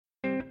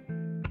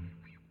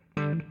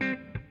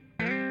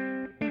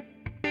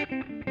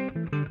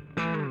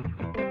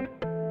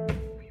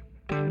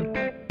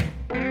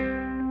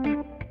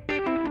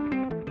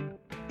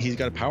he's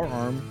got a power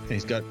arm, and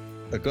he's got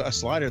a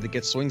slider that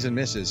gets swings and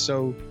misses.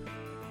 So,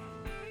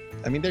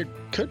 I mean, there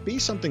could be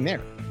something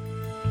there.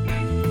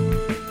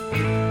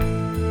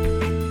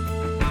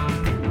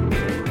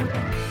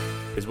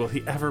 Will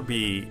he ever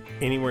be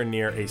anywhere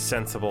near a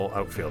sensible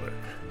outfielder?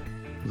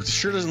 It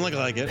sure doesn't look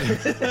like it.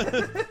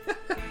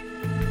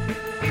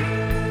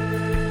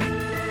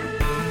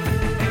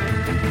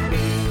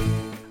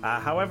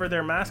 However,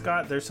 their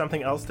mascot, there's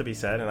something else to be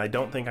said, and I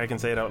don't think I can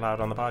say it out loud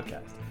on the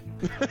podcast.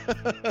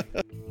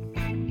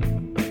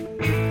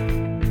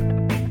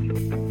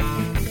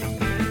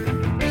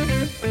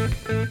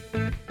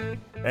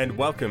 And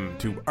welcome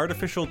to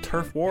Artificial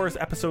Turf Wars,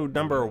 episode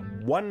number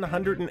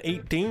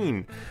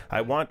 118.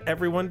 I want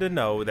everyone to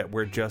know that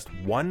we're just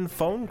one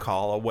phone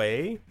call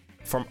away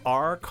from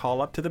our call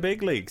up to the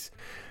big leagues.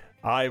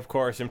 I, of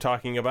course, am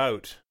talking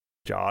about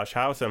Josh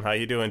Howsam. How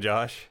you doing,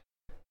 Josh?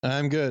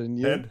 I'm good, and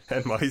you?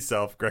 And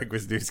myself, Greg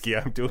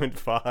Wisniewski. I'm doing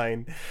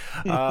fine.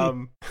 I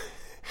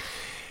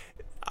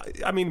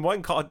mean,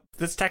 one call,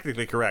 that's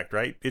technically correct,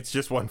 right? It's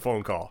just one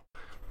phone call.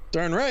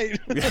 Darn right.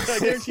 I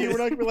guarantee you we're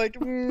not going to be like,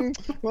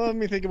 well, let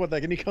me think about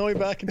that. Can you call me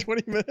back in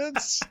 20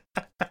 minutes?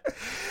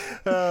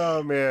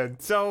 Oh, man.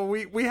 So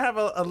we have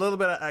a little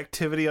bit of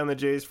activity on the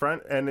Jays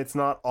front, and it's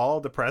not all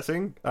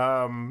depressing.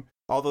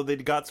 Although they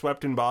got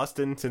swept in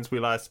Boston since we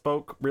last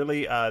spoke,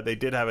 really, they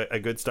did have a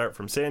good start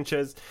from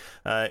Sanchez.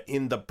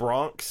 In the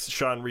Bronx,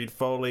 Sean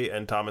Reed-Foley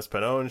and Thomas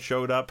Pannone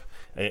showed up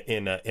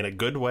in a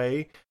good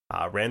way.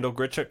 Randall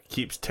Grichuk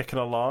keeps ticking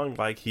along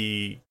like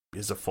he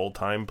is a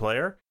full-time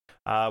player.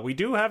 We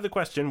do have the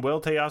question,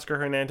 will Teoscar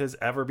Hernandez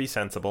ever be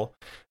sensible?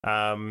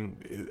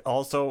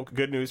 Also,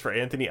 good news for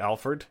Anthony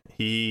Alford.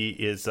 He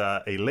is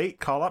a late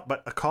call-up,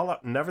 but a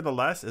call-up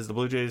nevertheless, as the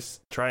Blue Jays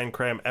try and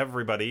cram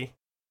everybody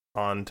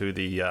onto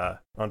the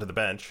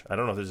bench. I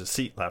don't know if there's a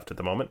seat left at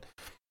the moment.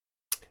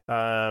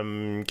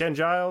 Ken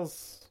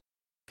Giles,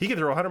 he can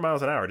throw 100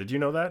 miles an hour. Did you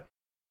know that?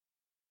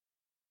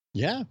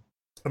 Yeah.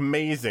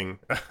 Amazing.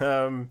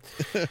 A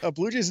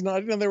Blue Jays, I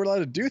didn't know they were allowed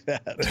to do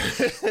that.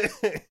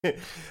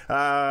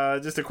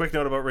 Just a quick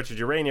note about Richard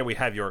Urania. We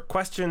have your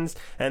questions,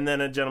 and then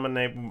a gentleman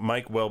named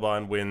Mike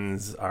Wilbon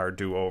wins our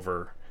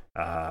do-over.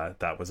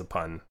 That was a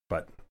pun,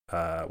 but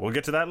we'll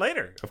get to that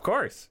later, of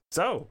course.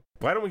 So,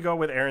 why don't we go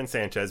with Aaron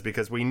Sanchez,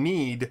 because we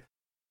need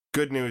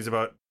good news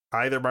about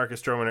either Marcus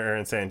Stroman or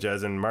Aaron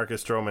Sanchez, and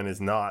Marcus Stroman is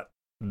not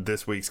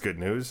this week's good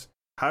news.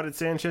 How did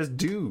Sanchez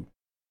do?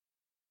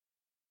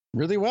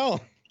 Really well.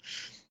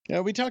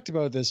 Yeah, we talked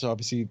about this,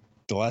 obviously,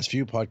 the last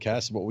few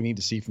podcasts, what we need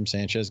to see from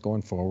Sanchez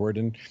going forward.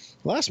 And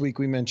last week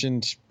we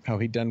mentioned how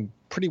he'd done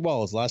pretty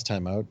well his last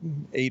time out.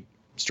 8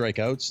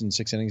 strikeouts in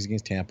 6 innings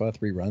against Tampa,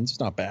 3 runs. It's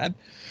not bad.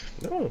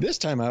 No. This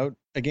time out,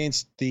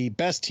 against the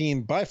best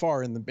team by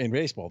far in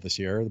baseball this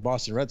year, the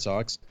Boston Red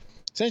Sox,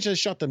 Sanchez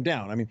shut them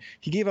down. I mean,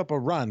 he gave up a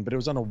run, but it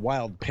was on a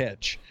wild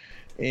pitch.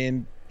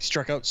 And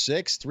struck out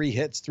 6, 3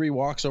 hits, 3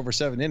 walks over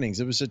 7 innings.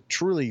 It was a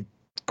truly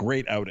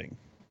great outing.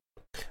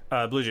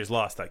 Blue Jays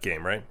lost that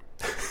game, right?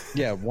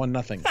 Yeah,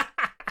 1-0.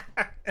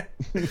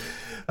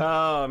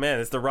 Oh,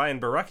 man, it's the Ryan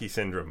Borucki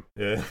syndrome.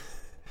 Yeah.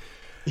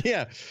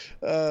 Yeah.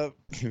 I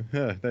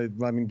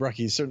mean,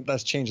 Borucki,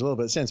 that's changed a little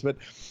bit since. But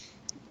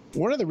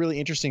one of the really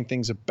interesting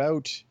things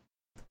about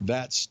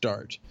that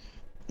start,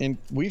 and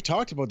we've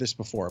talked about this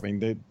before, I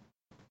mean,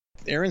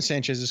 Aaron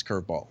Sanchez's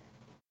curveball.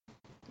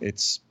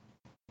 It's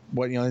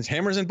it's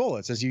hammers and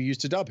bullets, as you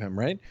used to dub him,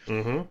 right?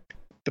 Mm-hmm.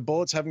 The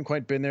bullets haven't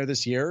quite been there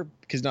this year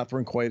because he's not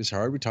throwing quite as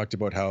hard. We talked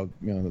about how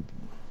the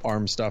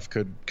arm stuff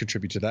could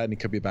contribute to that, and he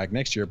could be back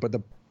next year. But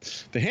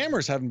the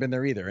hammers haven't been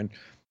there either. And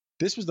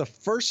this was the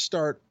first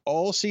start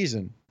all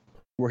season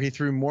where he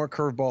threw more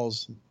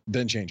curveballs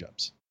than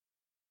changeups.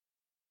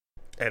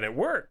 And it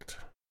worked.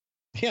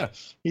 Yeah,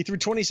 he threw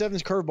 27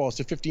 curveballs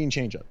to 15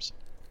 changeups.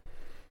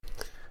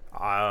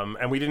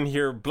 And we didn't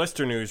hear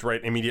blister news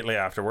right immediately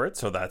afterwards,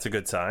 so that's a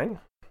good sign.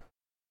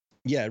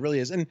 Yeah, it really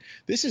is. And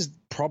this is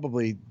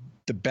probably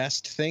the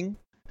best thing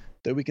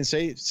that we can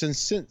say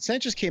since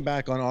Sanchez came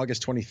back on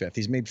August 25th.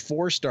 He's made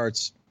 4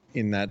 starts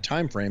in that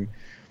time frame,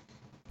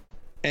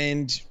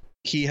 and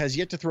he has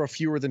yet to throw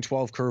fewer than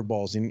 12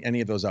 curveballs in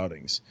any of those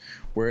outings,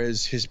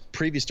 whereas his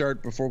previous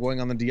start before going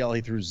on the DL,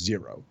 he threw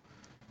 0.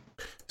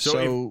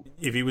 So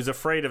if he was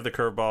afraid of the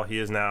curveball, he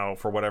is now,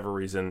 for whatever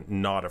reason,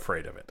 not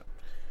afraid of it.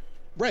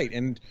 Right,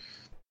 and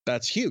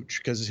that's huge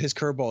because his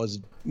curveball is,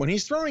 when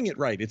he's throwing it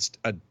right, it's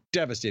a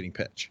devastating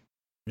pitch.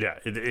 Yeah,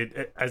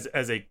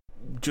 as a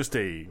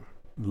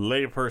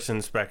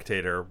layperson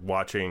spectator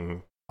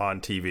watching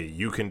on TV,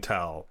 you can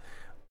tell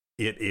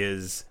it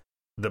is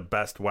the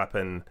best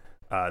weapon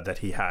that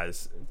he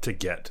has to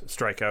get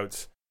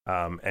strikeouts,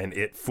 and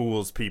it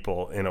fools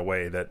people in a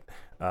way that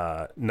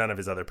none of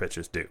his other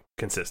pitches do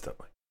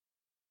consistently.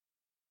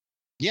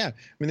 Yeah, I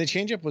mean, the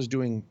changeup was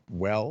doing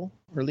well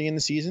early in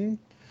the season.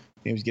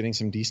 He was getting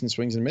some decent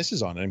swings and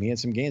misses on it. I mean, he had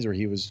some games where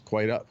he was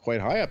quite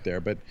high up there,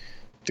 but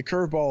the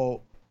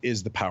curveball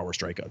is the power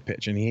strikeout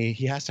pitch, and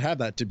he has to have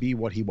that to be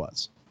what he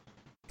was.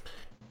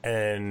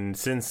 And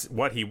since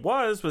what he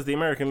was the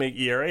American League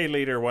ERA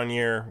leader one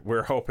year,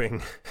 we're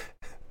hoping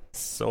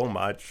so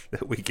much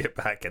that we get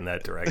back in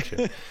that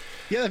direction.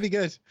 Yeah, that'd be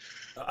good.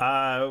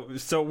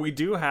 So we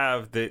do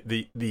have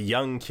the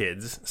young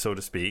kids, so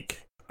to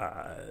speak,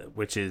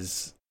 which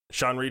is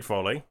Sean Reed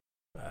Foley,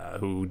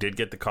 who did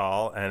get the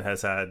call and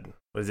has had,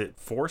 was it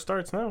 4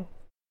 starts now?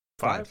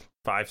 5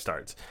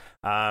 starts,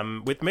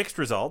 with mixed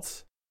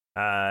results.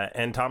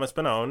 And Thomas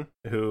Benone,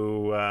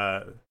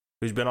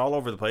 who's been all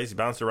over the place. He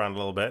bounced around a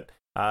little bit.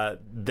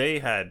 They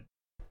had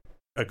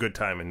a good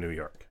time in New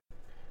York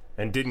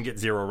and didn't get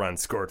 0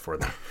 runs scored for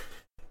them.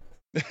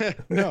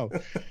 No.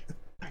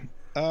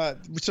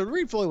 So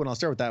Reed Foley one, I'll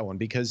start with that one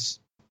because,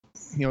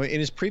 in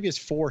his previous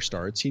 4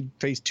 starts, he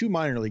faced 2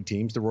 minor league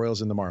teams, the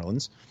Royals and the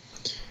Marlins,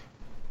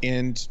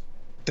 and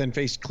then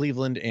faced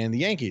Cleveland and the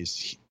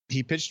Yankees.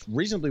 He pitched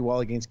reasonably well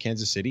against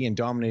Kansas City and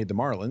dominated the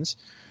Marlins,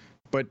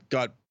 but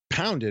got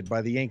pounded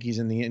by the Yankees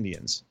and the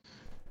Indians.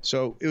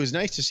 So it was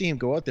nice to see him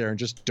go out there and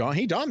just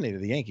he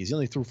dominated the Yankees. He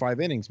only threw 5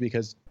 innings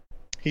because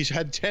he's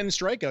had 10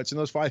 strikeouts in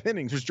those 5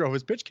 innings, which drove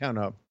his pitch count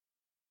up.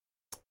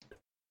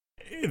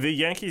 The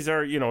Yankees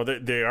are,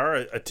 they are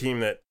a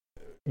team that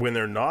when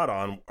they're not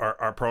on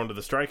are prone to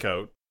the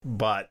strikeout,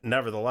 but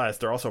nevertheless,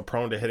 they're also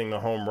prone to hitting the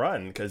home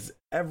run because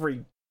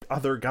every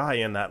other guy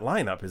in that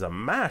lineup is a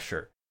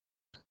masher.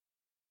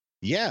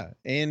 Yeah,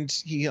 and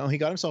he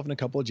got himself in a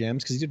couple of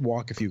jams because he did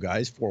walk a few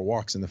guys, 4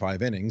 walks in the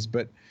 5 innings.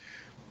 But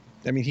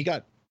I mean, he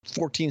got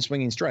 14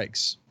 swinging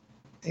strikes,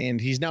 and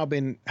he's now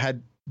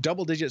had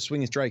double-digit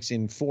swinging strikes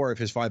in 4 of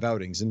his 5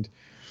 outings. And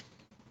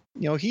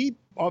he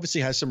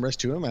obviously has some risk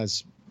to him,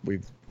 as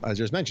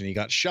just mentioned. He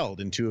got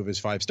shelled in 2 of his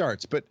 5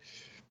 starts, but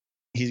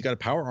he's got a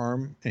power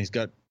arm and he's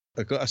got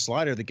a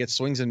slider that gets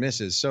swings and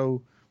misses.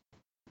 So,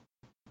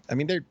 I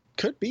mean, there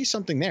could be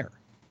something there.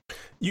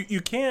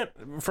 You can't,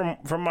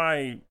 from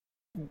my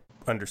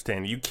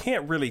understanding, you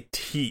can't really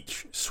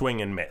teach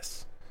swing and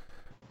miss.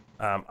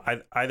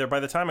 Either by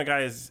the time a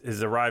guy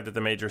is arrived at the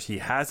majors, he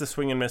has a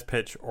swing and miss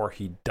pitch, or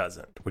he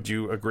doesn't. Would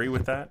you agree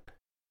with that?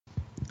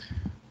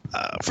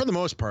 For the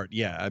most part,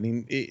 yeah. I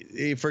mean,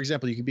 for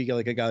example, you could be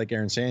like a guy like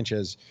Aaron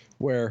Sanchez,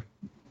 where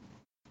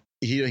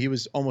he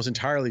was almost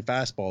entirely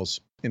fastballs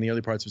in the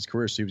early parts of his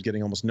career, so he was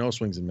getting almost no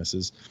swings and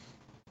misses.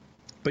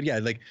 But yeah,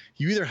 like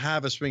you either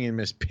have a swing and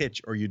miss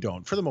pitch or you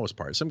don't, for the most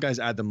part. Some guys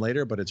add them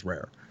later, but it's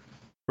rare.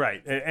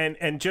 Right,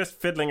 and just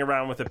fiddling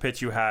around with the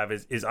pitch you have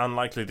is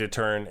unlikely to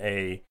turn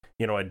a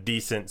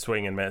decent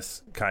swing and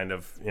miss kind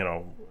of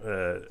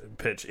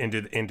pitch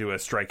into a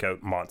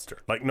strikeout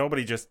monster. Like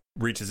nobody just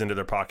reaches into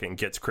their pocket and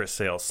gets Chris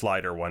Sale's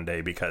slider one day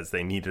because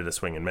they needed a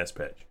swing and miss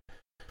pitch.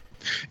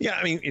 Yeah,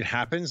 I mean, it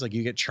happens. Like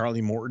you get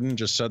Charlie Morton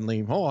just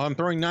suddenly, I'm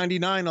throwing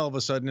 99 all of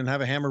a sudden and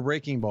have a hammer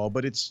breaking ball,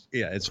 but it's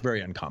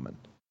very uncommon.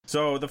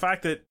 So the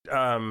fact that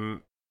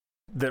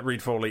that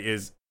Reed Foley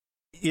is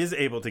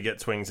able to get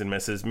swings and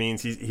misses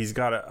means he's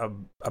got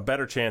a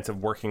better chance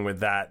of working with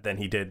that than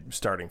he did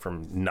starting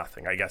from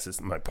nothing, I guess is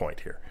my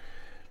point here.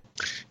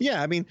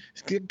 Yeah, I mean,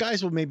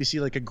 guys will maybe see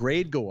like a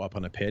grade go up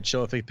on a pitch.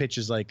 So if a pitch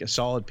is like a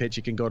solid pitch,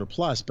 it can go to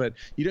plus, but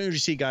you don't usually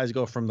see guys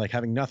go from like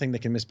having nothing that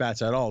can miss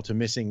bats at all to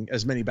missing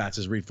as many bats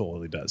as Reed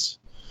Foley does.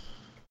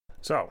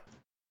 So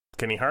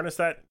can he harness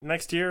that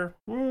next year?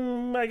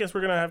 I guess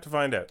we're going to have to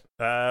find out.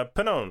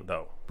 Pannone,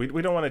 though.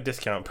 We don't want to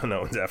discount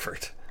Pannone's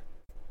effort.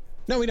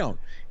 No, we don't.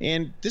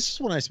 And this is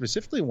one I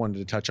specifically wanted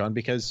to touch on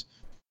because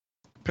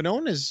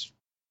Pannone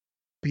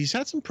he's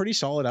had some pretty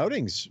solid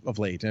outings of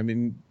late. I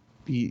mean,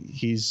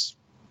 he's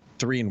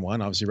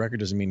 3-1. Obviously, record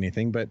doesn't mean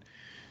anything, but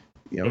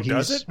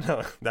does it?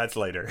 No, that's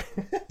later.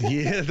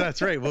 Yeah,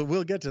 that's right. Well,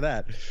 we'll get to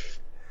that.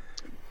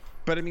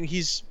 But I mean,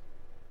 since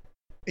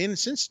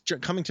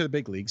coming to the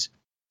big leagues,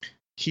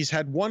 he's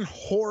had one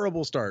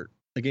horrible start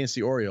against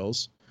the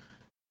Orioles,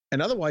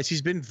 and otherwise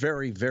he's been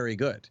very, very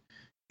good.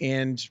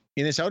 And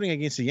in this outing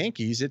against the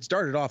Yankees, it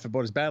started off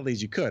about as badly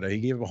as you could. He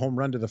gave a home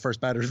run to the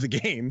first batter of the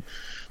game.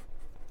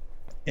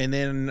 And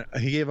then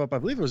he gave up, I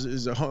believe it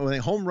was a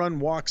home run,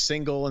 walk,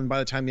 single. And by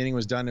the time the inning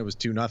was done, it was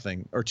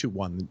 2-0 or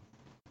 2-1.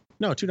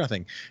 No, 2-0.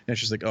 And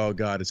it's just like, oh,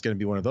 God, it's going to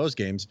be one of those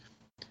games.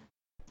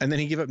 And then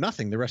he gave up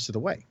nothing the rest of the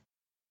way.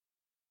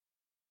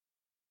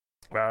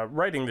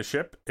 Righting the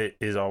ship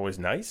is always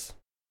nice.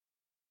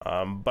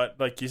 But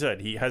like you said,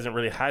 he hasn't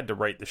really had to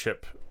right the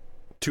ship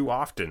too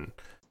often.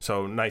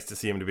 So nice to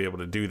see him to be able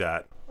to do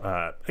that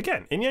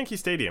again in Yankee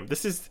Stadium.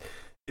 This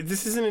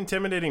is an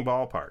intimidating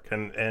ballpark,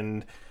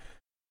 and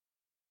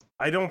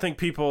I don't think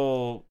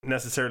people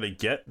necessarily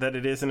get that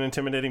it is an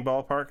intimidating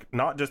ballpark.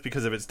 Not just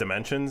because of its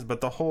dimensions, but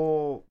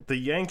the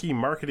Yankee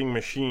marketing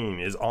machine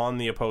is on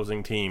the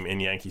opposing team in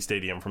Yankee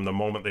Stadium from the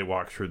moment they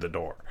walk through the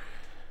door.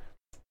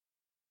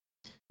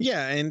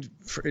 Yeah, and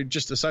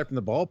just aside from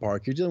the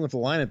ballpark, you're dealing with a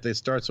lineup that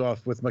starts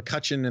off with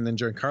McCutchen and then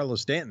Giancarlo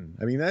Stanton.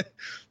 I mean,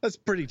 that's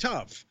pretty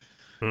tough.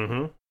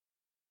 Mm-hmm.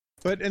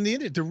 But in the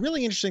end, the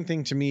really interesting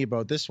thing to me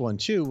about this one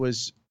too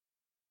was,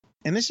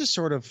 and this is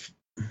sort of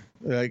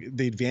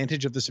the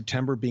advantage of the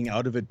September being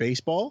out of it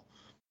baseball.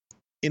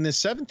 In the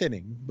 7th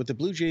inning, with the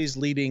Blue Jays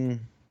leading,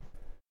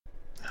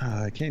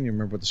 I can't even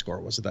remember what the score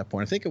was at that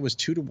point. I think it was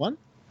 2-1,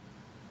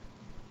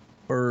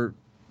 or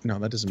No,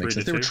 that doesn't make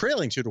sense. They were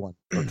trailing 2-1.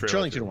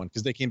 Trailing 2-1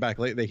 because they came back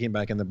late. They came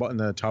back in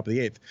the top of the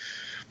 8th.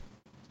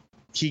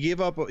 He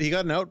gave up. He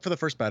got an out for the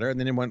first batter, and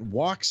then it went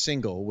walk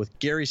single with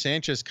Gary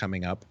Sanchez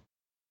coming up.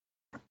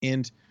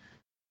 And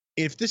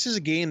if this is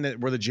a game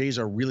where the Jays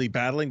are really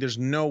battling, there's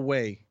no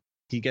way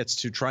he gets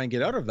to try and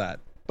get out of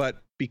that.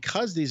 But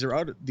because these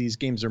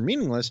games are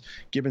meaningless,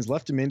 Gibbons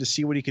left him in to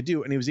see what he could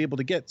do, and he was able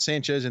to get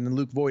Sanchez and then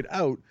Luke Voigt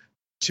out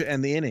to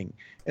end the inning.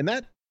 And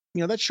that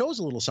shows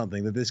a little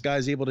something, that this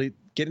guy's able to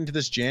get into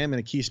this jam in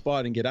a key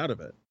spot and get out of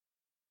it.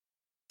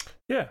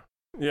 Yeah,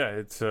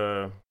 it's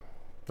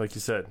like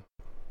you said,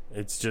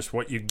 it's just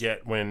what you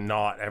get when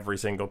not every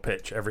single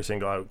pitch, every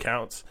single out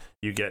counts.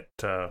 You get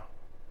to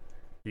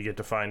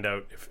find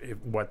out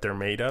if what they're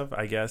made of,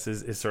 I guess,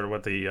 is sort of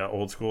what the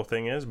old school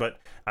thing is. But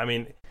I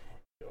mean,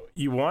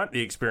 you want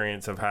the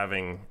experience of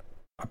having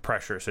a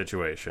pressure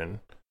situation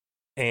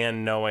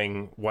and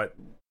knowing what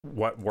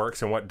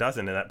works and what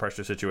doesn't in that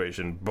pressure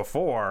situation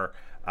before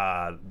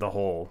the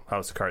whole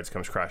house of cards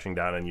comes crashing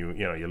down and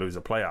you lose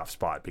a playoff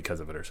spot because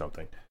of it or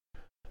something.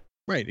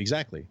 Right,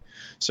 exactly.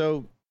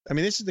 So, I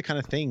mean, this is the kind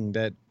of thing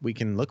that we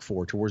can look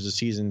for towards the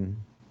season,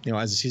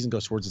 as the season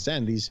goes towards its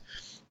end. These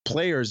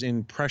players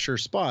in pressure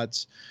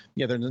spots,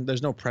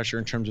 there's no pressure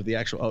in terms of the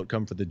actual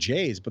outcome for the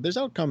Jays, but there's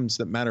outcomes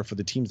that matter for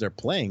the teams they're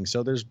playing.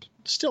 So there's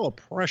still a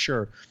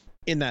pressure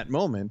in that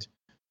moment,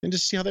 and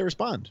just see how they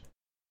respond.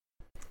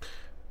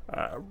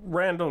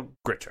 Randall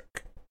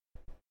Grichuk.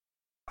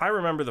 I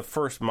remember the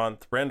first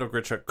month, Randall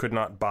Grichuk could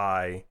not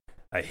buy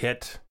a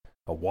hit,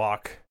 a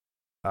walk.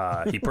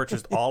 He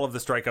purchased all of the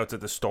strikeouts at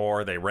the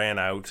store. They ran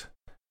out.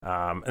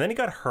 And then he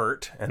got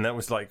hurt, and that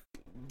was like,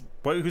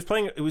 well, he was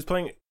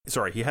playing.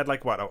 Sorry, he had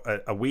like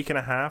a week and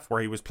a half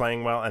where he was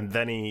playing well, and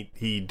then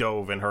he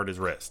dove and hurt his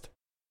wrist.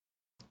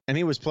 And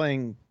he was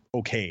playing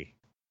okay.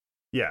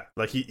 Yeah,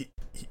 like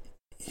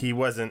he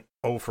wasn't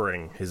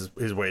offering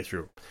his way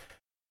through.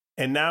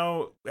 And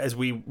now, as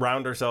we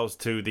round ourselves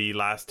to the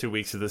last 2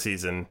 weeks of the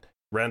season,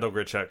 Randall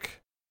Grichuk,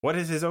 what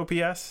is his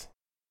OPS?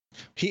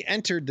 He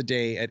entered the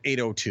day at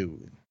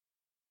 802.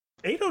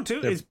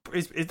 802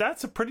 is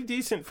that's a pretty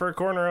decent for a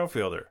corner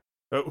outfielder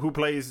who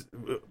plays,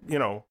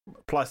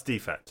 plus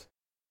defense.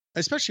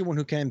 Especially one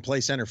who can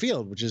play center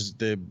field, which is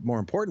the more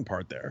important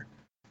part there.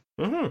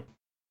 Mm-hmm.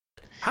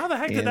 How the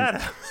heck did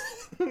that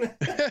happen?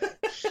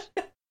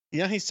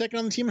 Yeah, he's second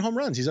on the team in home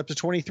runs. He's up to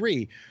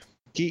 23.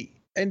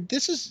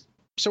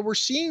 So we're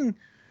seeing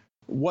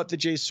what the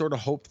Jays sort of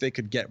hoped they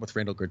could get with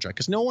Randall Grichuk,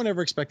 because no one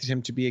ever expected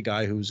him to be a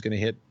guy who's going to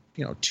hit,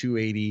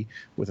 280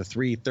 with a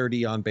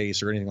 330 on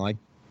base or anything like,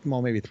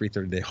 well, maybe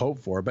 330 they hope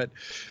for, but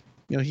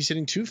he's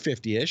hitting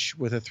 250-ish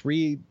with a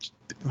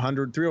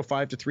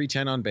 305 to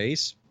 310 on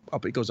base.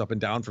 It goes up and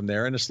down from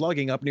there, and a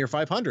slugging up near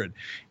 500.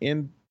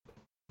 And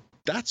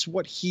that's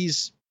what he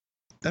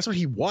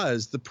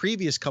was the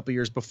previous couple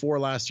years before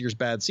last year's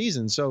bad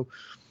season. So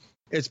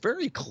it's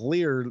very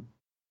clear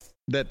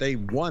that they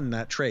won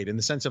that trade in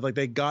the sense of like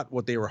they got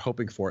what they were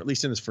hoping for, at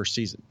least in this first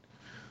season.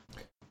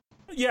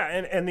 Yeah,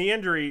 and the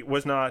injury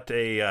was not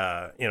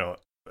a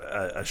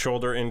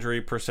shoulder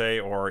injury per se,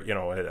 or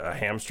a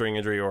hamstring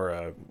injury,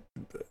 or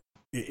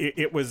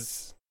it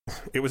was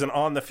an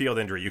on the field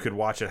injury. You could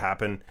watch it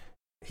happen.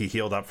 He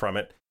healed up from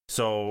it.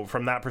 So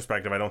from that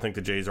perspective, I don't think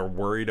the Jays are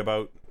worried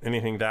about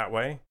anything that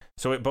way.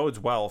 So it bodes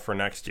well for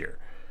next year.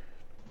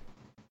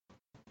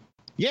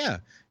 Yeah,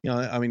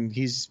 I mean,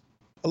 he's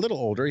a little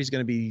older. He's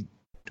going to be,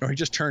 or he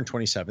just turned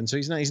 27. So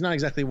he's not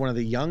exactly one of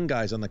the young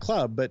guys on the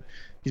club, but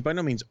he's by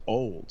no means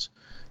old.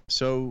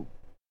 So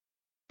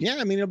yeah,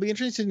 I mean, it'll be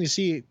interesting to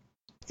see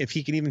if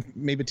he can even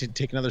maybe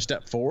take another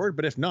step forward.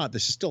 But if not,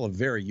 this is still a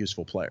very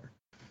useful player.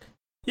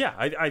 Yeah,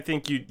 I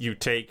think you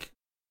take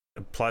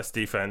a plus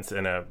defense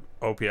and a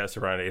OPS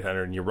around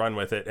 800 and you run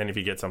with it. And if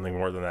you get something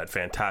more than that,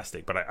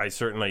 fantastic. But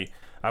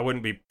I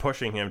wouldn't be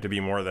pushing him to be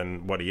more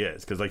than what he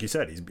is. Because like you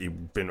said, he's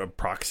been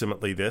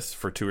approximately this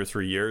for 2 or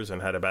 3 years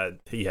and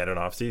he had an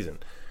off season.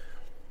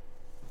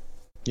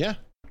 Yeah.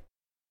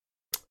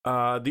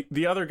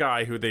 The other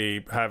guy who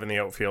they have in the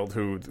outfield,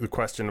 who the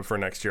question for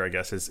next year, I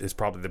guess, is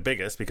probably the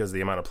biggest because of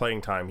the amount of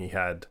playing time he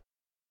had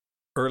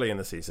early in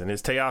the season,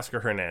 is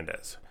Teoscar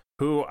Hernandez,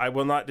 who I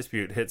will not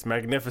dispute hits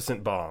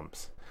magnificent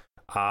bombs.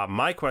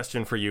 My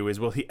question for you is,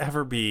 will he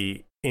ever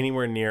be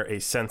anywhere near a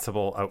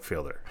sensible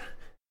outfielder?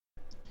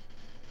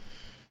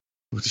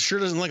 It sure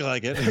doesn't look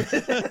like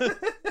it.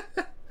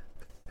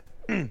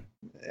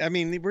 I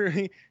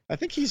mean, I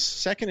think he's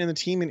second in the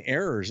team in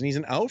errors, and he's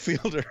an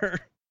outfielder.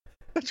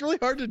 That's really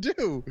hard to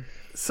do.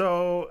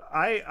 So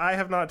I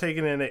have not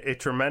taken in a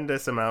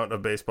tremendous amount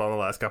of baseball in the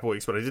last couple of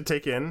weeks, but I did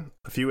take in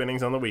a few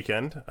innings on the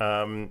weekend.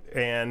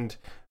 And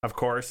of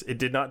course, it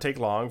did not take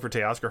long for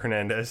Teoscar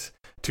Hernandez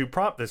to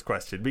prompt this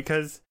question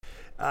because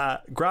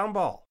ground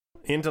ball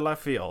into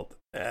left field.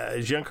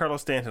 Giancarlo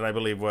Stanton, I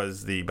believe,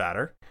 was the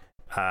batter.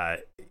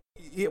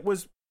 It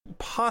was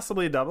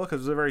possibly a double because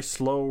it was a very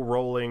slow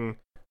rolling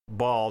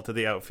ball to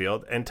the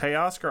outfield. And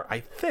Teoscar, I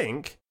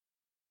think,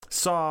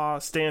 saw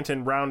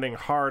Stanton rounding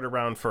hard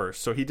around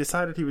first, so he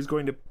decided he was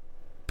going to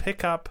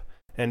pick up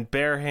and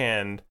bare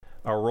hand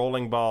a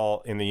rolling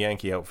ball in the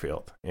Yankee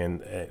outfield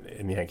in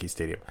Yankee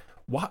Stadium.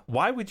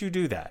 Why would you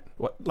do that?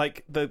 What,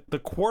 like the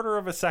quarter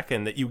of a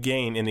second that you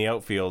gain in the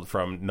outfield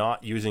from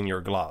not using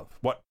your glove?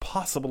 What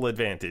possible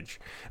advantage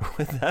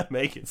would that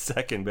make at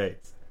second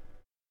base?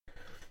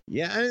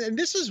 Yeah, and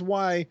this is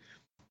why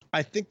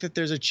I think that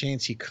there's a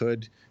chance he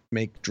could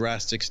make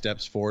drastic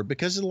steps forward,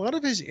 because a lot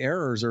of his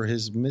errors or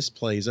his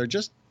misplays are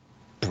just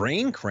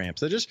brain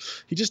cramps.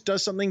 He just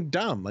does something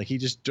dumb, like he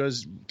just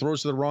throws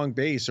to the wrong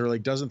base, or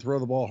like doesn't throw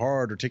the ball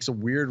hard, or takes a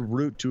weird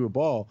route to a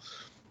ball.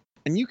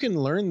 And you can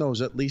learn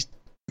those at least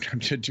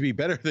to be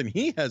better than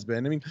he has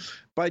been. I mean,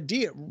 by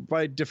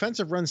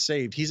defensive runs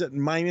saved, he's at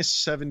minus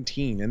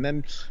 17, and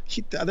then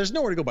there's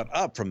nowhere to go but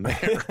up from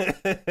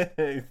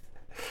there.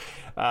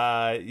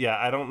 Yeah,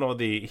 I don't know.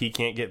 He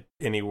can't get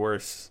any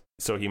worse,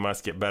 so he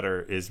must get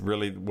better is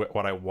really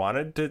what I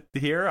wanted to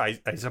hear. I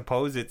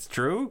suppose it's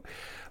true,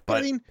 but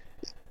I mean,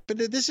 but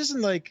this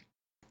isn't like,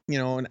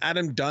 an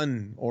Adam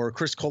Dunn or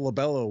Chris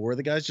Colabello where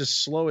the guy's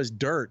just slow as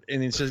dirt,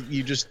 and it's just,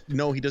 you just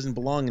know he doesn't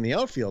belong in the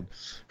outfield.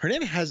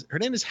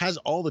 Hernandez has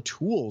all the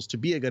tools to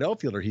be a good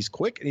outfielder. He's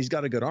quick and he's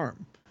got a good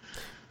arm.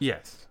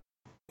 Yes.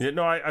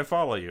 No, I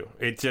follow you.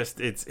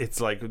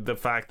 It's like the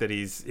fact that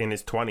he's in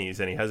his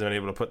 20s and he hasn't been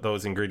able to put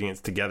those ingredients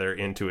together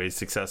into a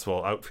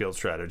successful outfield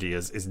strategy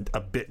is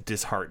a bit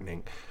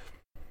disheartening.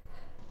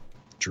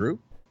 True.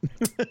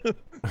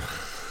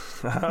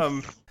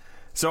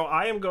 So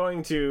I am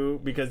going to,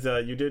 because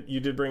you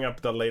did bring up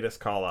the latest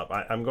call up.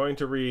 I'm going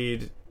to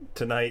read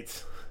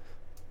tonight's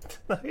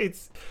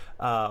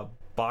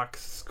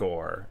box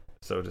score,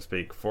 so to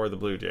speak, for the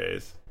Blue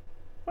Jays.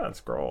 Come on,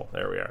 scroll.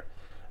 There we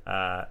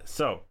are.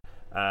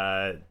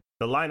 The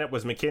lineup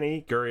was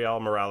McKinney, Gurriel,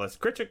 Morales,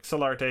 Krichik,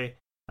 Solarte,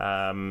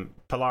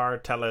 Pilar,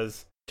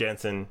 Tellez,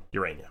 Jansen,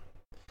 Urania.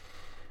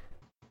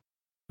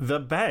 The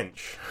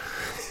bench.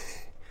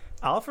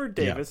 Alfred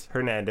Davis,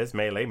 Hernandez,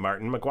 Melee,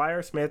 Martin,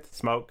 McGuire, Smith,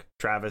 Smoke,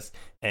 Travis,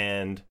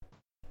 and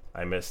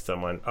I missed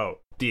someone. Oh,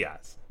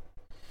 Diaz.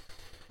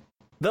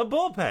 The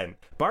bullpen.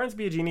 Barnes,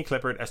 Biagini,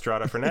 Clippard,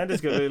 Estrada,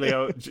 Fernandez,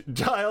 Galileo,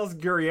 Giles,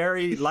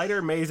 Gurrieri,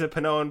 Leiter, Meza,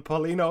 Pannone,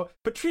 Paulino,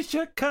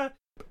 Patricia,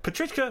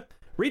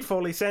 Reed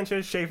Foley,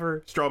 Sanchez,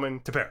 Schaefer,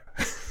 Stroman, Tepera.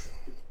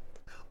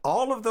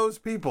 All of those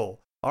people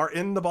are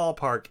in the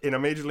ballpark in a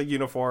Major League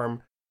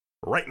uniform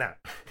right now.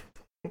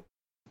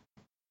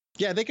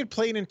 Yeah, they could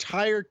play an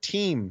entire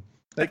team,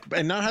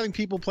 and not having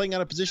people playing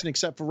out of position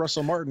except for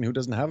Russell Martin, who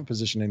doesn't have a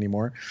position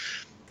anymore,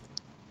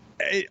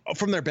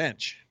 from their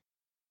bench.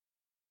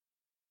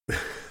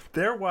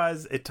 There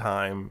was a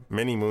time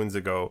many moons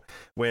ago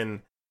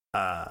when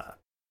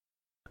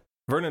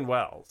Vernon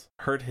Wells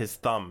hurt his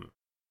thumb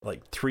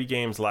like 3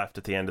 games left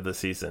at the end of the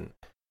season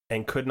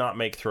and could not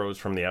make throws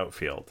from the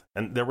outfield.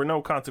 And there were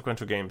no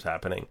consequential games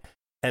happening.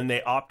 And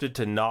they opted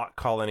to not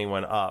call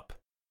anyone up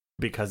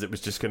because it was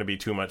just going to be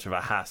too much of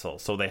a hassle.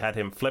 So they had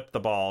him flip the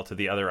ball to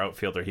the other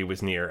outfielder he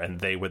was near, and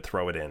they would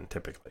throw it in,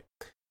 typically.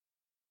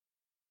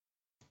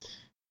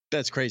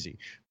 That's crazy.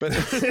 But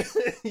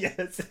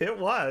yes, it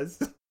was.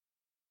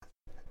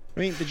 I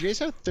mean, the Jays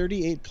have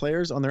 38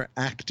 players on their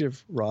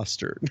active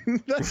roster.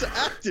 That's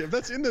active.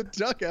 That's in the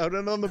dugout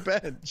and on the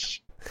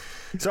bench.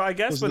 So I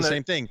guess when the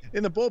same thing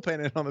in the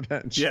bullpen and on the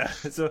bench. Yeah.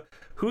 So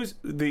who's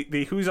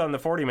the who's on the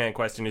 40-man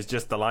question is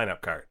just the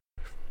lineup card.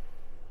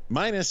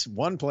 Minus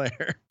 1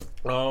 player.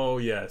 Oh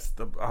yes.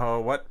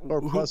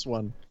 Plus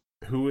 1.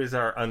 Who is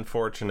our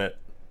unfortunate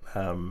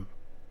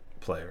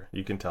player?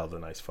 You can tell the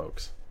nice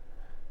folks.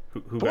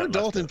 Who Poor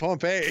Dalton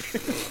Pompey.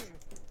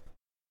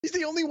 He's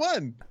the only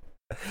one.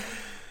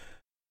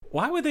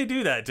 Why would they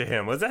do that to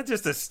him? Was that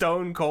just a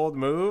stone cold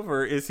move,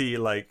 or is he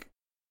like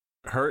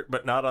hurt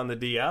but not on the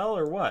DL,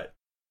 or what?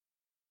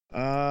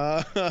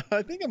 I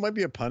think it might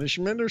be a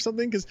punishment or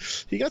something,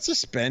 because he got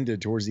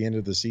suspended towards the end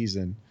of the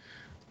season.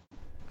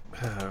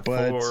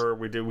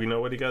 We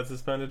know what he got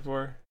suspended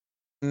for?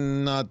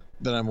 Not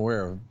that I'm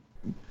aware of.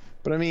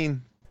 But I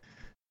mean,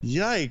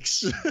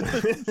 yikes.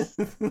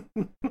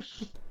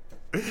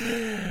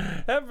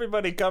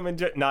 Everybody come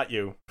and not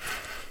you.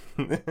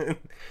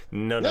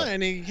 No,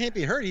 and he can't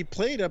be hurt. He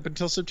played up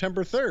until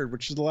September 3rd,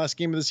 which is the last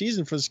game of the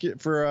season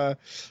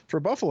for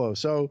Buffalo.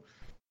 So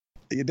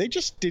they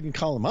just didn't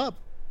call him up.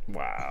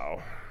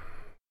 Wow.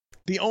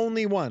 The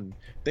only one.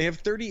 They have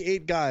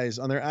 38 guys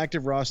on their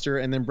active roster,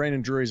 and then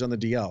Brandon Drury's on the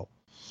DL.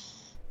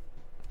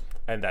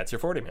 And that's your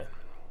 40-man.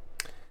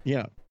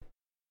 Yeah.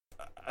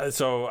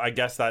 So I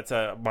guess that's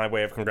my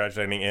way of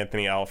congratulating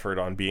Anthony Alford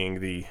on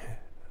being the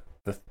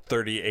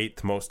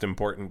 38th most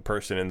important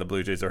person in the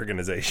Blue Jays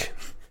organization.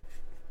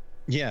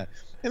 Yeah.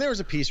 And there was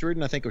a piece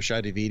written, I think, of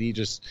Shai Davidi,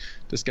 just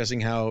discussing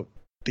how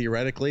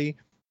theoretically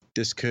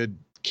this could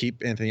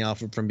keep Anthony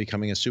Alford from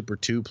becoming a Super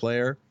 2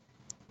 player.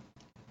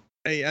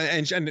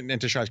 And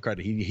to Shai's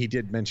credit, he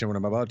did mention what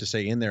I'm about to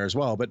say in there as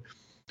well. But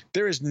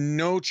there is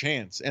no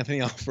chance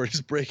Anthony Alford is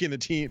breaking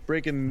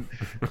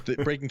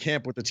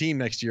camp with the team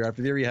next year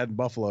after the year he had in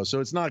Buffalo. So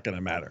it's not going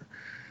to matter.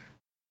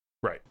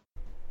 Right.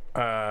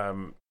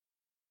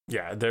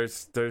 Yeah.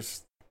 There's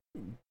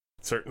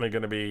certainly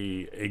going to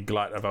be a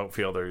glut of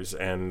outfielders,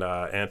 and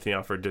Anthony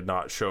Alford did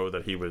not show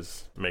that he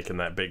was making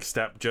that big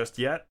step just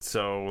yet.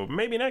 So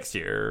maybe next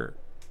year,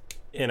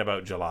 in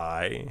about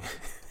July,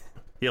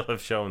 he'll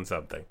have shown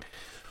something.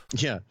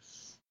 Yeah.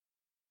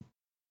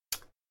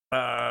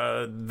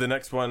 The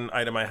next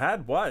item I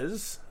had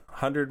was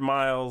 100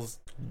 Miles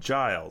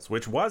Giles,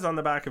 which was on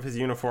the back of his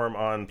uniform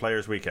on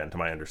Players Weekend, to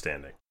my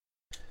understanding.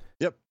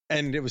 Yep.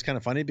 And it was kind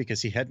of funny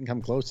because he hadn't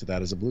come close to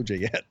that as a Blue Jay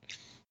yet.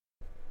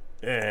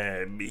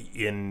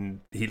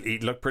 He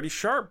looked pretty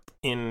sharp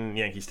in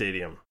Yankee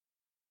Stadium.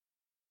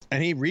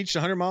 And he reached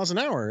 100 miles an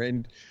hour.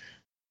 And,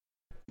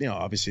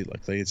 obviously,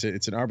 look,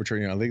 it's an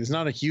arbitrary, there's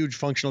not a huge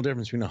functional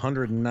difference between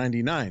 100 and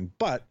 99,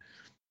 but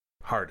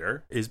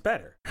harder is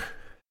better.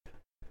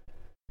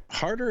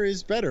 Harder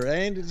is better,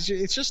 and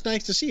it's just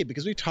nice to see it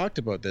because we talked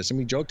about this and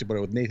we joked about it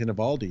with Nathan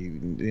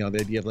Eovaldi. The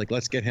idea of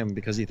let's get him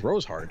because he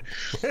throws hard.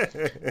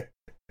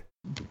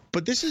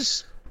 But this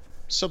is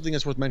something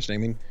that's worth mentioning.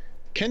 I mean,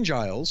 Ken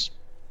Giles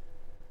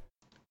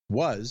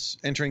was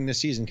entering this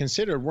season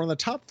considered one of the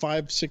top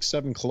 5, 6,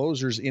 7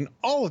 closers in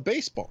all of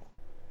baseball,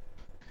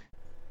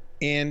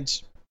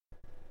 and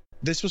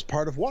this was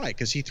part of why,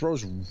 because he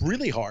throws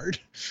really hard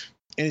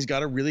and he's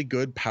got a really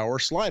good power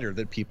slider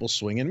that people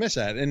swing and miss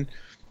at. And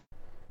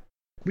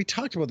we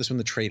talked about this when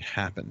the trade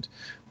happened,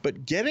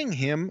 but getting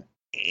him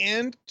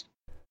and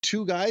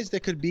 2 guys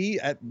that could be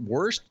at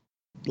worst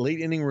late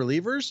inning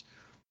relievers,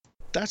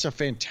 that's a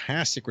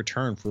fantastic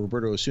return for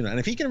Roberto Osuna. And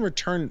if he can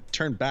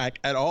turn back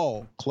at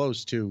all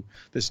close to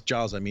this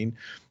Giles,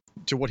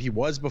 to what he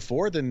was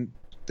before, then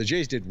the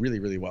Jays did really,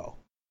 really well.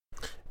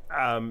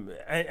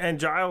 And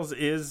Giles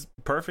is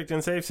perfect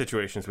in save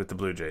situations with the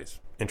Blue Jays,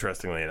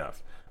 interestingly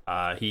enough.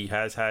 He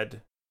has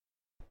had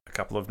a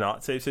couple of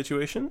not save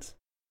situations,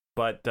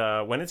 but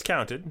when it's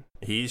counted,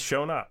 he's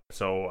shown up.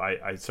 So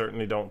I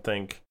certainly don't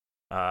think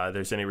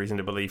there's any reason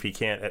to believe he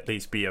can't at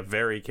least be a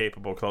very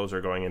capable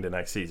closer going into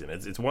next season.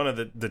 It's one of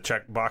the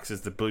check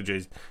boxes the Blue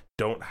Jays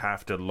don't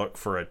have to look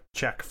for a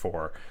check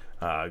for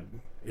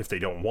if they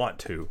don't want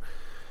to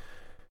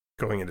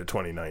going into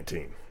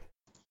 2019.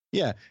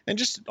 Yeah, and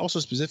just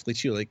also specifically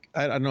too,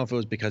 I don't know if it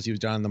was because he was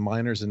down in the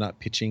minors and not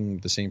pitching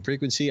the same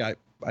frequency. I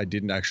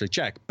didn't actually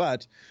check,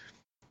 but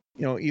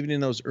even in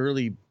those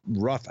early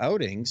rough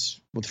outings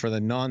for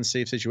the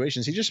non-safe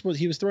situations,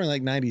 he was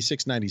throwing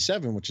 96,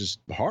 97, which is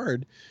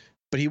hard,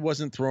 but he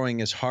wasn't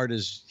throwing as hard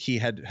as he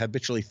had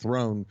habitually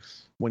thrown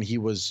when he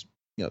was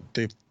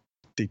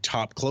the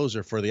top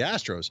closer for the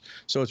Astros.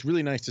 So it's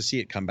really nice to see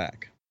it come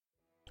back.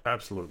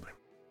 Absolutely.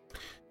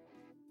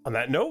 On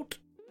that note,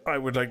 I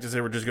would like to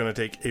say we're just going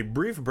to take a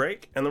brief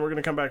break, and then we're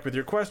going to come back with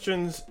your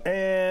questions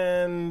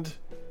and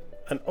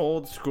an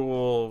old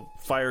school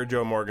Fire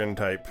Joe Morgan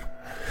type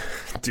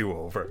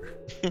do-over.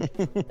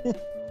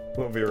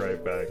 We'll be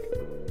right back.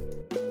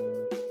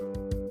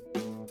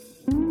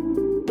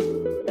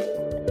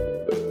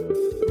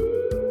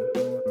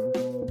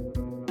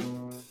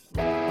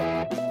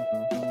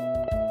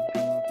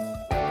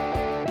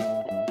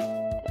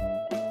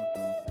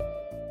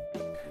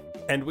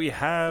 And we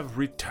have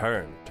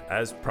returned,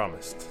 as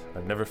promised.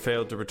 I've never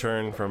failed to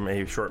return from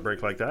a short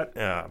break like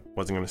that.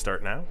 Wasn't going to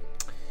start now.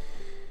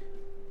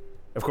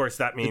 Of course,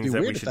 that means that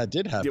we should. If that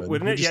did happen,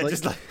 wouldn't it? Yeah,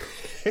 just the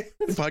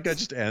podcast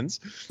just ends.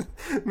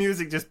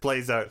 Music just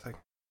plays out.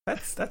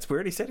 It's that's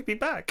weird. He said he'd be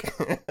back.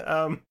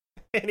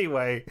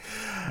 Anyway,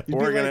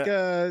 we're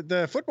gonna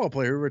the football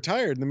player who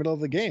retired in the middle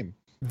of the game.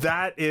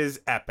 That is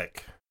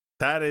epic.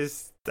 That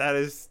is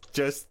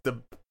just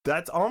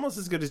that's almost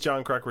as good as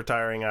John Kruk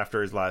retiring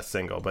after his last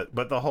single.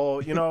 But the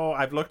whole,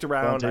 I've looked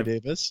around. Vontae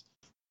Davis.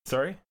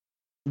 Sorry?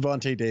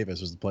 Vontae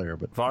Davis was the player,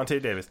 but Vontae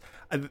Davis.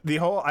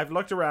 I've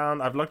looked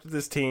around, I've looked at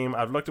this team,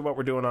 I've looked at what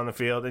we're doing on the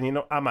field, and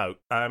I'm out.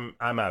 I'm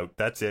out.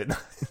 That's it.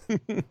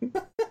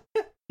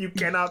 You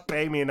cannot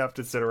pay me enough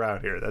to sit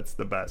around here. That's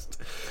the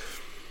best.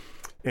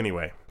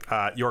 Anyway,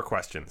 your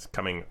questions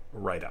coming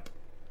right up.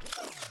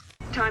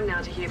 Time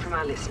now to hear from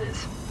our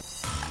listeners.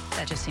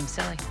 That just seems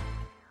silly.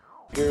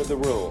 Here are the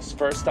rules.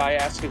 First I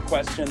ask a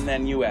question,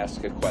 then you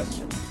ask a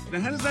question.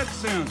 Now how does that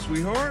sound,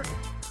 sweetheart?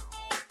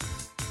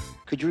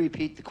 Could you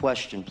repeat the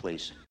question,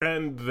 please?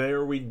 And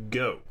there we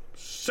go.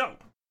 So,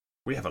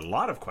 we have a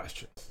lot of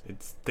questions.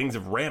 Things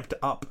have ramped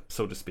up,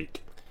 so to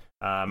speak.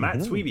 Matt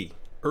Sweeby,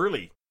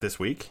 early this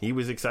week, he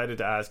was excited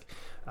to ask,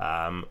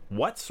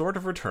 what sort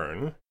of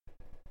return...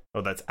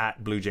 Oh, that's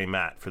at Blue Jay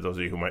Matt, for those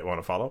of you who might want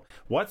to follow.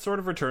 What sort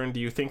of return do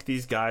you think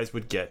these guys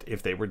would get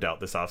if they were dealt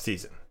this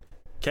offseason?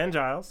 Ken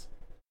Giles,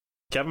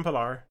 Kevin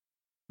Pillar,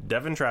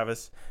 Devin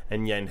Travis,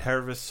 and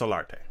Yangervis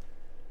Solarte.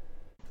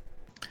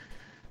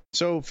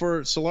 So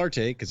for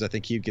Solarte, because I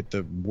think he'd get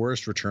the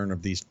worst return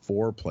of these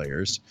 4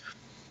 players,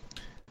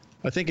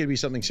 I think it'd be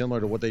something similar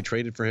to what they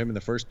traded for him in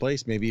the first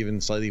place, maybe even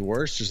slightly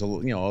worse, just a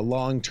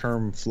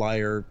long-term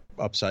flyer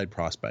upside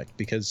prospect,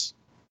 because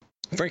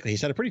frankly,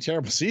 he's had a pretty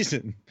terrible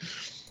season.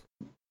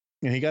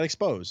 He got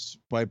exposed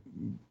by,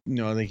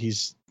 I think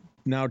he's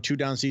now 2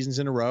 down seasons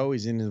in a row.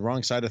 He's in the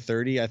wrong side of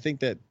 30. I think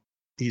that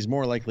he's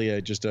more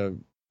likely just a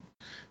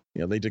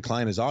they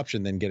decline his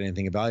option, then get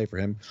anything of value for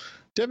him.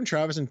 Devin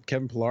Travis and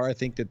Kevin Pillar, I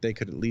think that they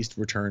could at least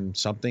return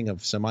something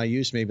of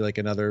semi-use, maybe like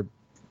another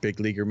big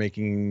leaguer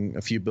making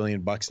a few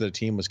 $billion that a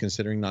team was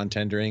considering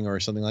non-tendering or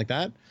something like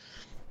that.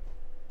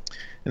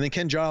 And then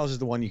Ken Giles is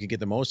the one you could get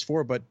the most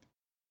for, but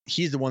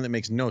he's the one that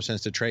makes no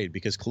sense to trade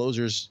because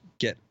closers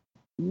get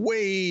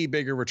way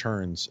bigger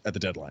returns at the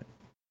deadline.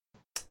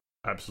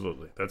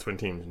 Absolutely. That's when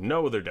teams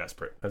know they're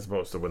desperate, as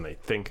opposed to when they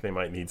think they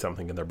might need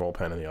something in their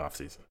bullpen in the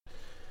offseason.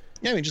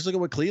 Yeah, I mean, just look at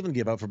what Cleveland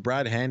gave up for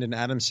Brad Hand and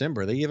Adam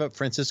Simber. They gave up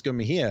Francisco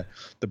Mejia,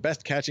 the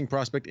best catching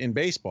prospect in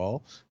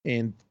baseball,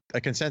 and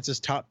a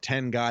consensus top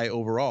 10 guy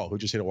overall, who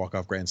just hit a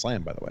walk-off grand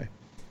slam, by the way.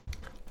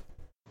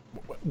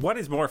 What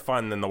is more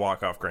fun than the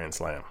walk-off grand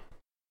slam?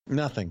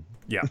 Nothing.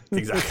 Yeah,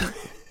 exactly.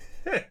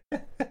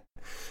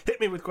 Hit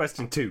me with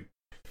question 2.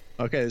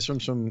 Okay, this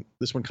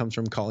one comes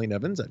from Colleen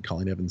Evans at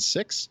Colleen Evans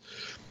 6.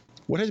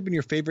 What has been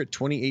your favorite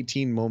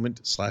 2018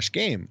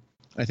 moment/game?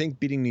 I think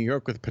beating New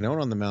York with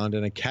Pannone on the mound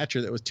and a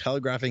catcher that was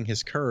telegraphing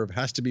his curve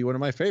has to be one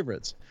of my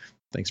favorites.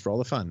 Thanks for all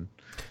the fun.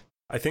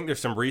 I think there's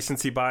some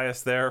recency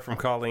bias there from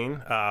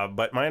Colleen,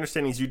 but my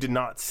understanding is you did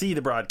not see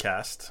the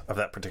broadcast of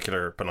that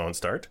particular Pannone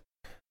start.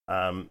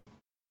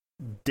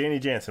 Danny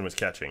Jansen was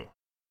catching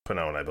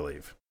Pannone, I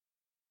believe.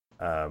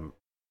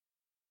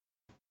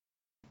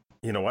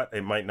 You know what?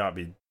 It might not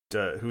be.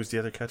 Who's the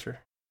other catcher?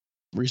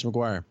 Reese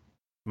McGuire.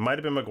 Might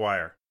have been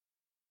McGuire.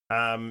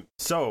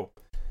 So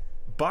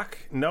Buck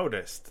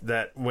noticed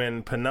that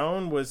when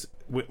Pannone was,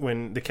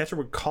 when the catcher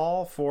would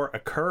call for a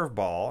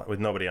curveball with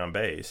nobody on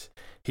base,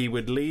 he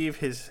would leave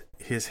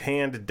his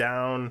hand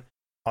down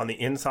on the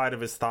inside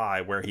of his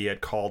thigh where he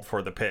had called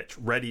for the pitch,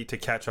 ready to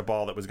catch a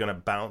ball that was going to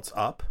bounce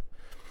up.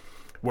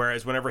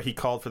 Whereas whenever he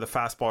called for the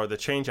fastball or the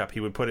changeup,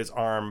 he would put his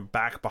arm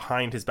back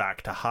behind his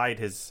back to hide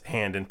his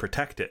hand and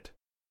protect it.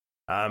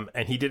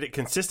 And he did it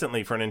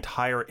consistently for an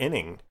entire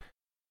inning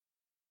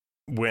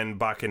when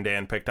Buck and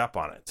Dan picked up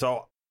on it.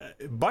 So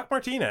Buck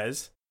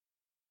Martinez,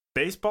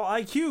 baseball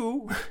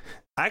IQ,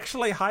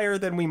 actually higher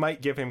than we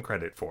might give him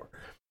credit for.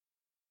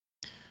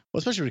 Well,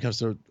 especially when it comes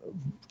to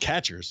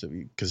catchers,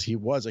 because he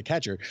was a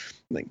catcher.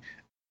 Like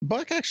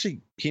Buck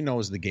actually, he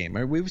knows the game.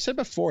 We've said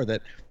before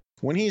that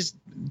when he's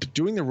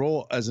doing the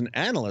role as an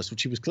analyst,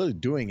 which he was clearly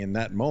doing in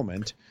that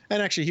moment,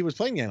 and actually he was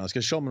playing the analyst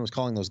because Shulman was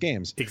calling those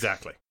games.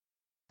 Exactly.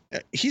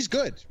 He's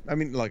good. I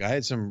mean, like I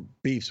had some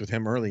beefs with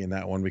him early in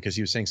that one because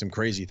he was saying some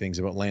crazy things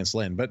about Lance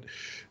Lynn. But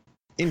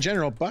in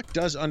general, Buck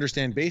does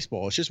understand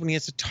baseball. It's just when he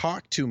has to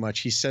talk too much,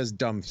 he says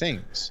dumb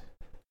things.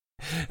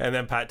 And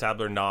then Pat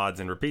Tabler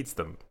nods and repeats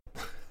them.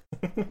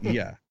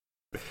 Yeah.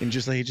 And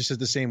just like he just says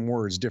the same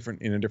words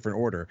different in a different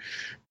order.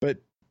 But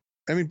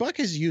I mean, Buck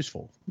is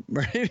useful,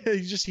 right?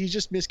 He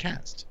just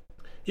miscast.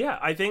 Yeah,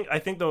 I think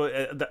though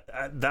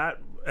that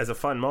as a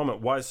fun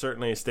moment was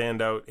certainly a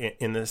standout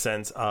in the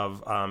sense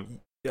of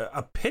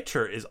a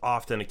pitcher is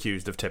often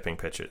accused of tipping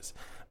pitches,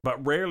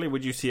 but rarely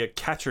would you see a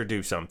catcher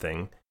do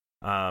something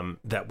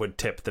that would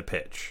tip the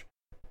pitch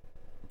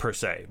per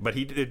se. But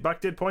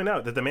Buck did point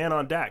out that the man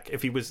on deck,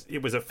 if it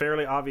was a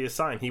fairly obvious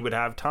sign, he would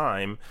have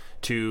time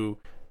to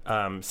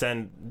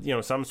send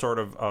some sort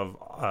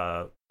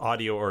of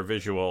audio or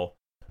visual.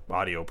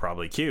 Audio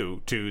probably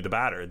cue to the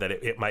batter that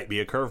it might be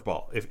a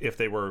curveball if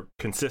they were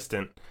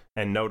consistent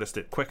and noticed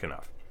it quick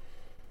enough.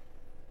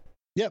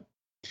 Yep.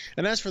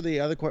 And as for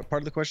the other part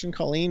of the question,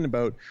 Colleen,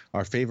 about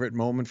our favorite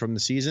moment from the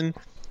season,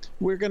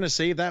 we're going to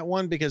save that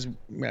one because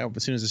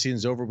as soon as the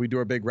season's over, we do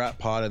our big rap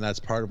pod, and that's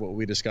part of what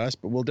we discuss.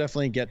 But we'll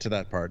definitely get to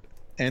that part.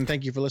 And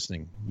thank you for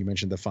listening. You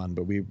mentioned the fun,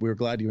 but we're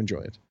glad you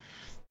enjoy it.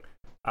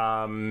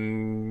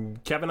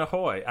 Kevin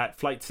Ahoy at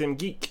Flight Sim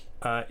Geek.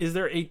 Is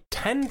there a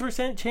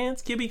 10%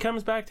 chance Gibby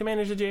comes back to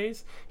manage the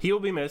Jays? He will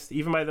be missed,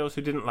 even by those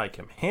who didn't like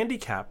him.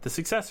 Handicap the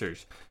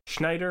successors: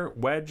 Schneider,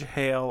 Wedge,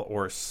 Hale,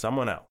 or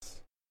someone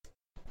else.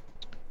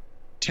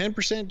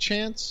 10%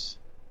 chance?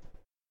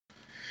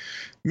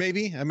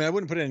 Maybe. I mean, I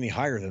wouldn't put it any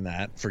higher than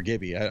that for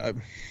Gibby.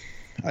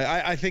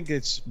 I think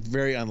it's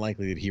very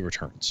unlikely that he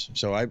returns.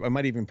 So I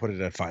might even put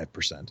it at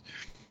 5%.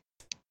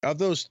 Of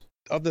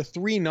the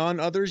 3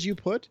 non-others you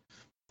put,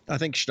 I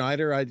think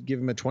Schneider, I'd give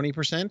him a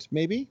 20%,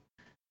 maybe.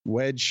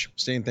 Wedge,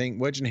 same thing.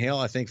 Wedge and Hale,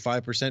 I think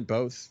 5%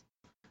 both.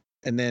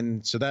 And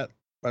then, so that,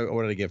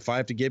 what did I give?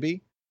 5 to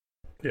Gibby?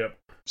 Yep.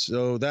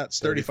 So that's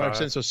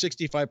 35%. So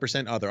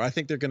 65% other. I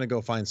think they're going to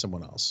go find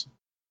someone else.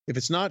 If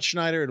it's not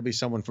Schneider, it'll be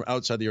someone from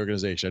outside the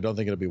organization. I don't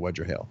think it'll be Wedge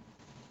or Hale.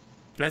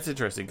 That's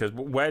interesting because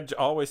Wedge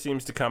always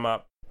seems to come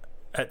up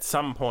at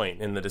some point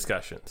in the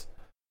discussions.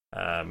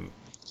 I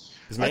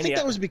think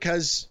that was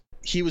because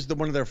he was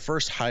one of their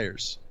first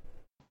hires.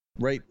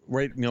 Right.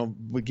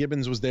 When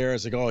Gibbons was there,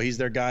 it's like, oh, he's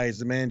their guy, he's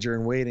the manager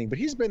in waiting. But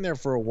he's been there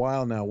for a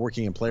while now,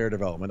 working in player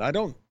development. I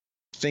don't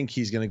think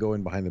he's going to go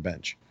in behind the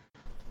bench.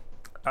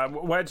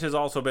 Wedge has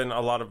also been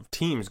a lot of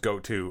teams'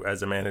 go-to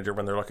as a manager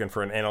when they're looking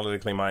for an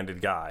analytically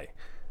minded guy.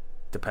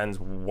 Depends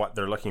what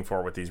they're looking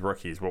for with these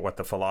rookies, what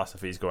the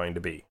philosophy is going to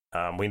be.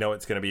 We know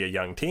it's going to be a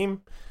young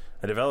team,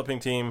 a developing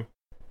team,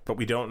 but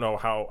we don't know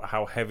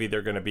how heavy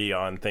they're going to be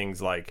on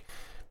things like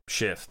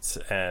shifts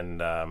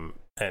and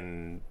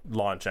and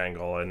launch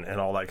angle and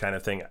all that kind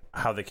of thing,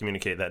 how they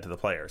communicate that to the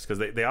players, because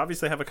they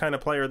obviously have a kind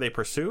of player they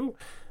pursue.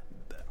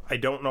 I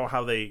don't know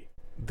how they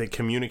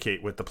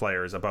communicate with the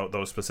players about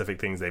those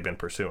specific things they've been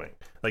pursuing.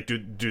 Like, do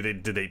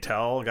they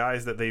tell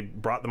guys that they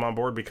brought them on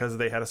board because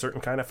they had a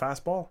certain kind of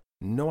fastball?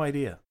 No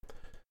idea.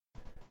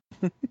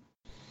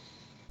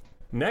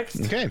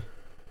 Next. Okay.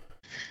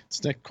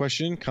 This next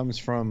question comes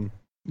from,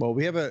 well,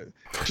 we have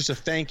just a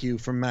thank you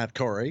from Matthew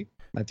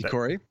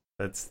Corey.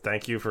 That's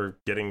thank you for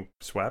getting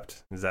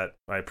swept. Is that,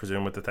 I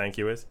presume, what the thank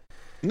you is?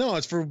 No,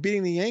 it's for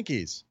beating the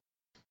Yankees.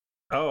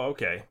 Oh,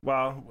 okay.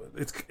 Well,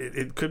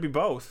 it could be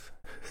both.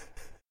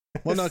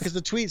 Well, no, because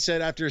the tweet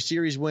said after a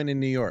series win in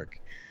New York.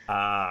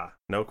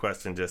 No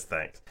question, just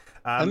thanks.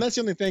 And that's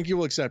the only thank you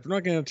we'll accept. We're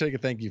not going to take a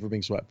thank you for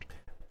being swept.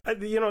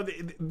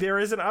 There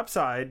is an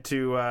upside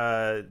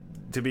to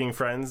being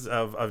friends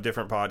of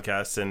different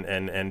podcasts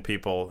and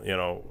people,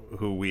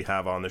 who we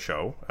have on the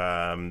show.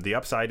 The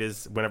upside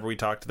is whenever we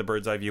talk to the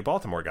Bird's Eye View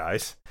Baltimore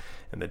guys,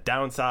 and the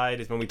downside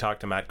is when we talk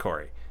to Matt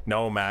Corey.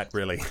 No, Matt,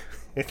 really.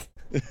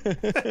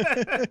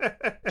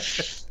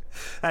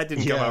 That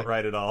didn't come out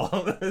right at all.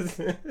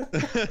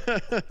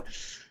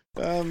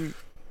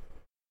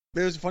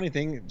 There's a funny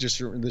thing.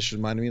 This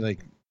reminded me,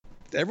 like,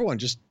 everyone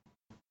just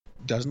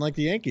doesn't like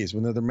the Yankees.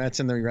 When they're the Mets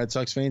and the Red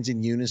Sox fans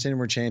in unison,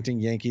 we're chanting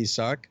 "Yankees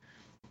suck."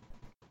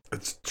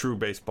 It's true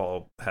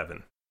baseball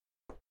heaven.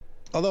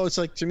 Although it's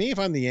like, to me, if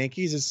I'm the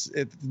Yankees,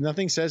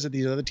 nothing says that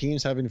these other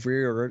teams have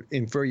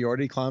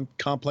inferiority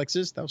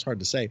complexes. That was hard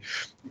to say.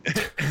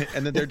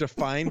 And that they're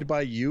defined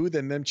by you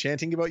than them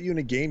chanting about you in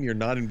a game you're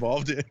not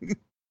involved in.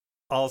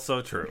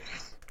 Also true.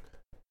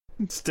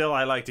 Still,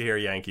 I like to hear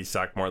Yankees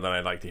suck more than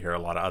I'd like to hear a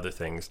lot of other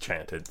things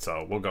chanted.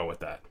 So we'll go with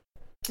that.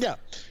 Yeah.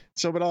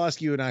 So, but I'll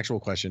ask you an actual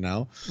question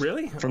now.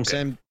 Really? From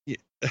Sam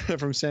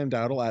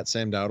Dowdle at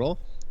Sam Dowdle.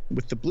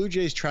 With the Blue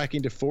Jays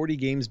tracking to 40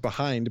 games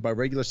behind by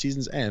regular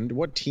season's end,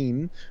 what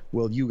team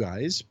will you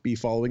guys be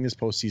following this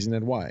postseason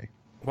and why?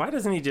 Why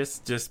doesn't he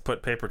just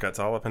put paper cuts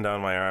all up and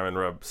down my arm and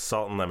rub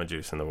salt and lemon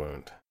juice in the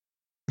wound?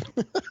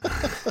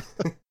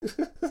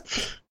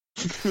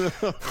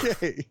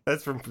 Okay.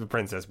 That's from The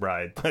Princess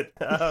Bride. But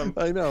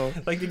I know.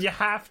 Like, did you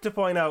have to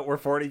point out we're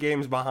 40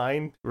 games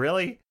behind?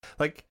 Really?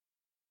 Like,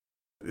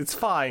 it's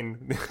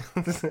fine.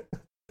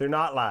 They're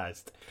not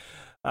last.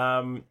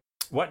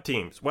 What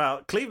teams?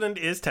 Well, Cleveland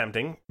is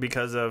tempting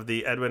because of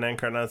the Edwin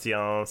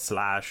Encarnacion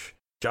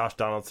 / Josh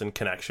Donaldson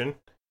connection.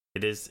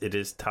 It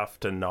is tough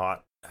to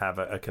not have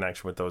a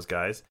connection with those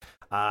guys.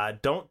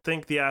 Don't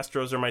think the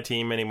Astros are my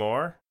team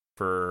anymore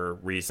for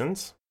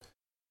reasons.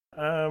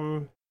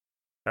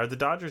 Are the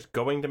Dodgers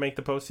going to make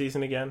the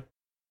postseason again?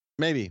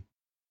 Maybe.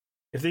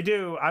 If they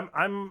do,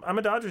 I'm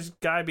a Dodgers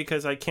guy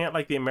because I can't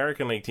like the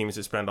American League teams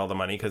that spend all the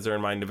money because they're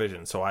in my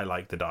division. So I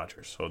like the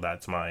Dodgers. So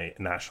that's my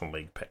National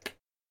League pick.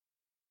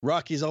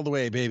 Rockies all the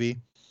way, baby.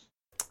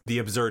 The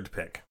absurd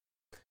pick.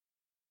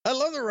 I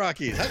love the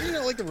Rockies. How do you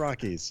not like the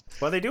Rockies?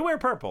 Well, they do wear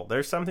purple.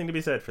 There's something to be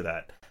said for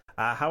that.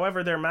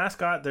 However, their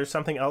mascot, there's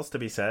something else to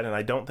be said, and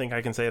I don't think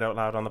I can say it out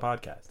loud on the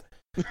podcast.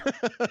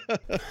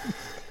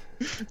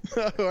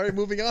 All right,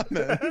 moving on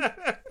then.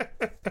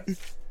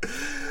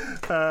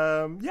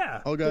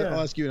 Yeah.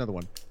 I'll ask you another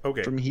one.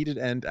 Okay. From Heated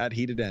End at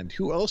Heated End.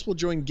 Who else will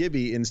join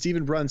Gibby in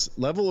Stephen Brunt's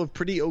level of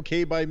pretty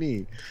okay by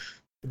me?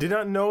 Did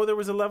not know there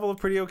was a level of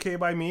pretty okay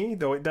by me,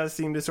 though it does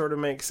seem to sort of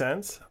make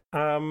sense.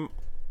 I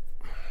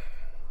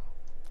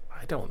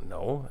don't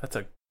know. That's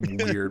a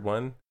weird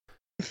one.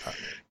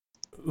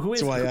 Who is?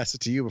 That's why I asked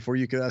it to you before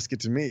you could ask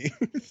it to me.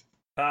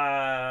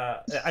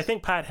 I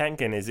think Pat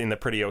Henkin is in the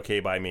pretty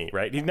okay by me,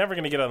 right? He's never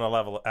going to get on the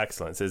level of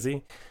excellence, is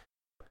he?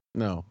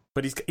 No.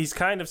 But he's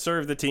kind of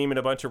served the team in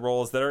a bunch of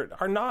roles that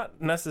are not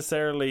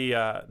necessarily,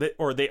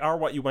 or they are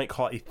what you might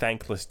call a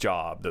thankless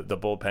job. The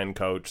bullpen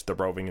coach, the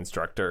roving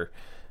instructor.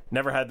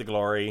 Never had the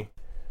glory.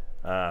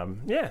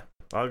 Yeah,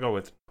 I'll go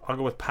with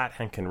Pat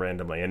Henkin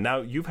randomly. And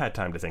now you've had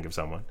time to think of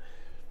someone.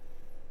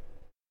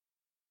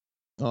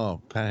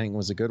 Oh, Pat Henkin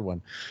was a good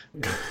one.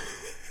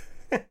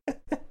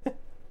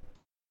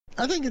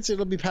 I think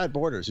it'll be Pat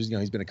Borders, who's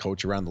he's been a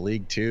coach around the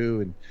league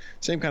too, and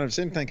same kind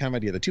of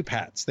idea. The two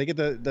Pats, they get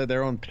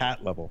their own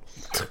Pat level.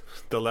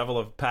 The level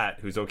of Pat,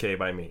 who's okay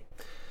by me.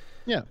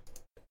 Yeah,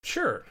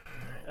 sure.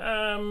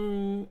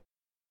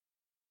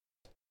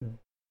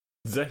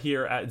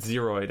 Zahir at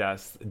Zeroid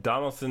asks,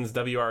 Donaldson's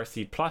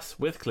WRC plus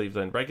with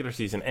Cleveland, regular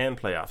season and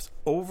playoffs.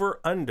 Over,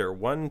 under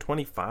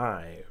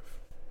 125.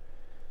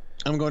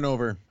 I'm going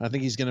over. I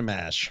think he's going to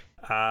mash.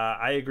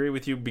 I agree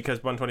with you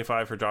because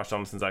 125 for Josh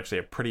Donaldson's actually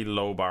a pretty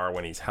low bar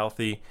when he's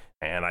healthy,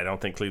 and I don't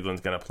think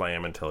Cleveland's going to play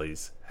him until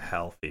he's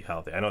healthy.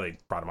 I know they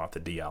brought him off the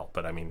DL,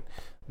 but I mean,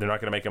 they're not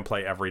going to make him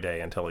play every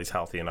day until he's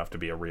healthy enough to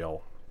be a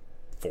real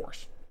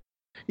force.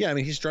 Yeah, I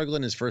mean, he's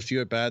struggling his first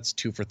few at-bats,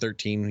 2 for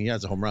 13. He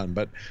has a home run,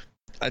 but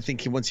I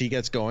think once he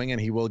gets going,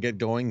 and he will get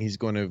going, he's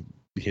going to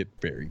hit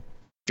very,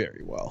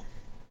 very well.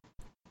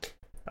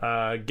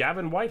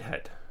 Gavin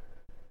Whitehead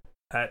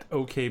at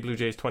OK Blue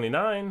Jays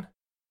 29.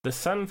 The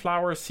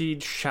sunflower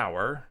seed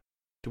shower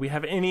Do we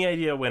have any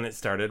idea when it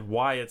started,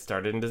 why it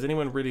started, and does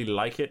anyone really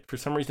like it? For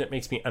some reason, it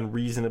makes me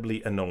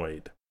unreasonably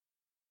annoyed.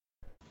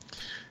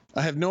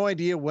 I have no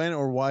idea when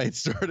or why it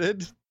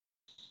started.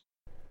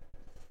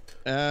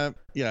 Yeah,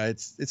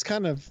 it's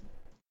kind of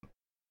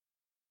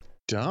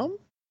dumb.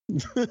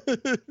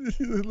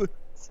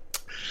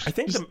 I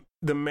think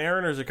the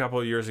Mariners a couple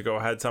of years ago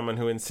had someone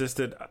who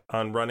insisted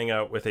on running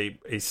out with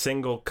a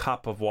single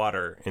cup of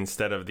water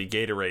instead of the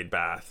Gatorade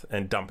bath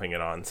and dumping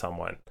it on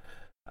someone.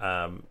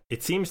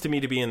 It seems to me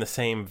to be in the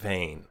same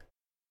vein.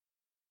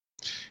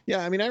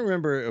 Yeah, I mean, I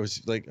remember it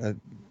was like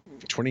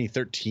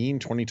 2013,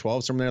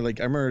 2012, somewhere there. Like,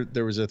 I remember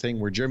there was a thing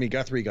where Jeremy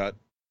Guthrie got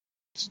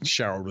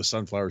showered with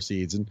sunflower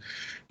seeds, and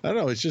I don't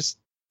know, it's just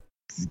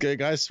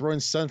guys throwing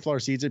sunflower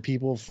seeds at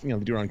people, do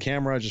it on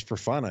camera just for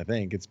fun. I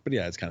think it's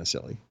kind of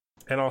silly,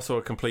 and also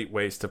a complete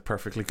waste of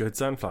perfectly good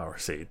sunflower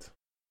seeds.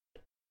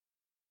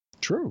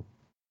 True.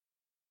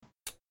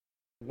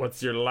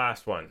 What's your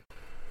last one?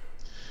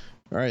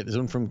 All right, this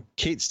one from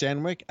Kate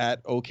Stanwyck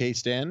at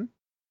OKStan,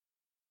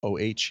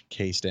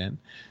 OHK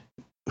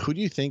Who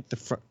do you think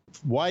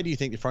why do you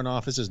think the front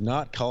office is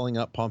not calling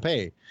up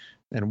Pompey?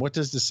 And what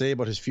does this say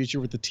about his future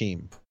with the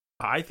team?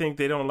 I think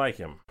they don't like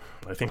him.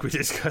 I think we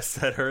discussed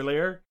that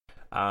earlier.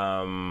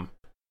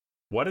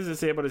 What does it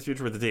say about his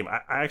future with the team?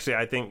 I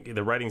think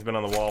the writing's been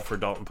on the wall for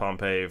Dalton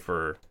Pompey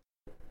for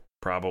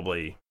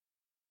probably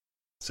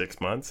 6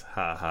 months.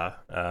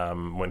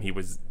 When he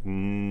was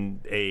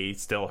A,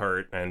 still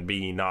hurt, and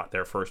B, not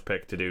their first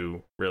pick to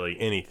do really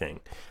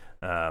anything.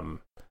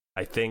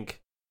 I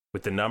think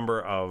with the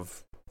number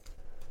of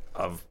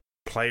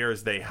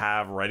players they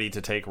have ready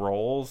to take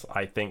roles,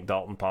 I think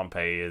Dalton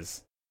Pompey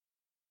is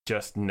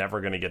just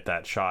never going to get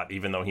that shot,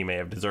 even though he may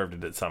have deserved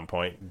it at some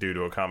point due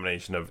to a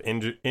combination of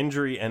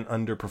injury and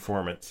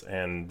underperformance.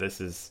 And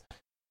this is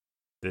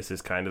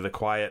kind of the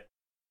quiet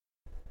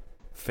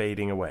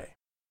fading away.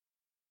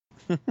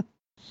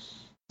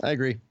 I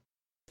agree.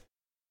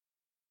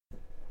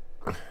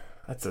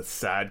 That's a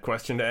sad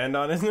question to end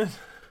on, isn't it?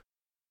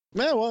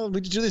 Yeah, well,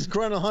 we do this in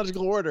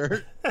chronological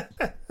order.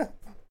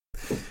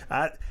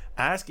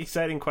 Ask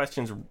exciting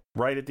questions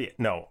right at the...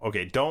 No,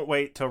 okay, don't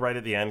wait till right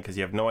at the end because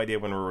you have no idea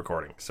when we're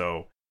recording.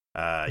 So,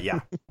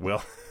 yeah,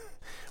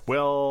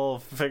 we'll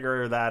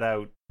figure that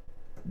out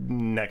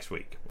next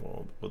week.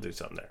 We'll do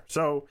something there.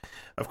 So,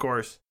 of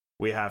course,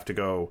 we have to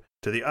go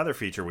to the other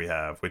feature we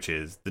have, which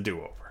is the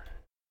do-over.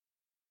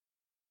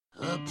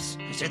 Oops,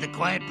 I said the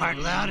quiet part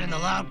loud and the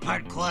loud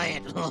part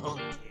quiet. But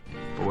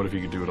what if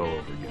you could do it all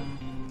over again?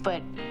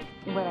 But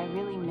what I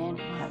really meant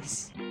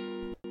was...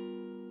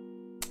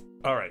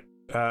 All right.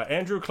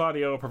 Andrew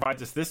Claudio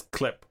provides us this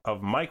clip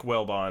of Mike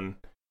Wilbon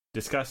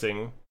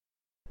discussing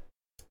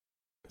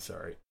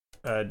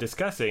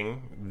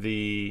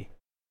the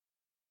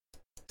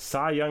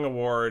Cy Young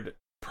Award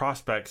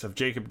prospects of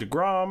Jacob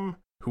deGrom,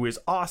 who is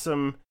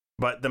awesome,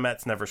 but the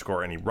Mets never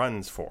score any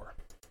runs for.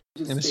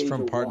 And this is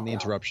from Pardon the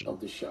Interruption. Of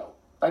the show.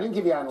 I didn't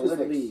give you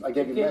analytics. I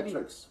gave you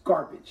metrics.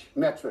 Garbage.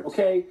 Metrics.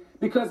 Okay?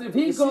 Because if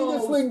he goes,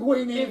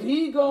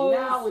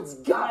 now it's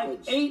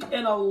garbage. Like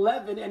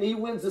 8-11 and he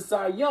wins the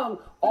Cy Young,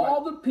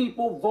 all the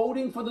people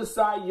voting for the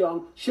Cy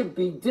Young should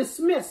be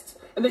dismissed,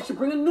 and they should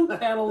bring a new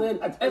panel in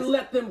and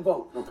let them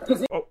vote.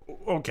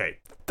 Okay.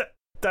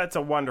 That's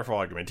a wonderful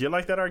argument. Do you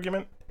like that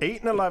argument?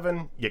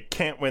 8-11, you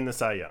can't win the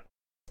Cy Young.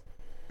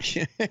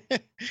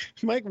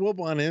 Mike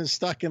Wilbon is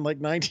stuck in like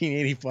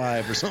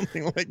 1985 or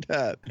something like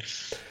that.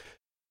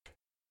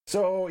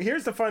 So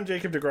here's the fun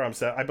Jacob deGrom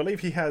stat. I believe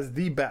he has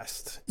the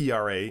best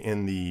ERA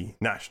in the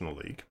National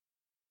League.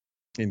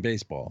 In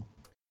baseball.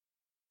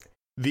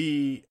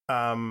 The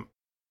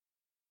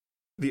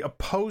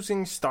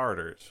opposing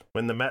starters,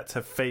 when the Mets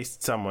have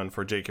faced someone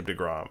for Jacob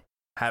deGrom,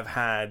 have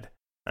had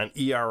an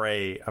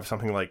ERA of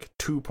something like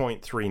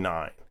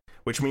 2.39,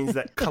 which means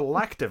that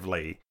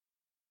collectively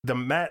the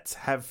Mets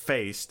have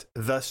faced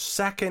the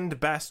second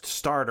best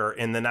starter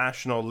in the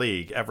National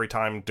League every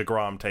time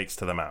deGrom takes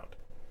to the mound.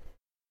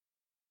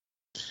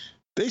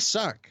 They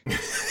suck.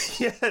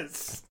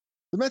 Yes.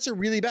 The Mets are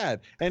really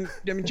bad. And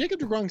I mean, Jacob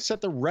deGrom set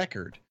the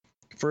record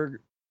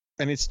for,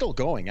 and it's still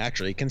going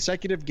actually,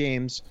 consecutive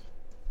games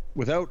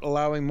without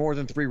allowing more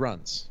than 3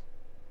 runs.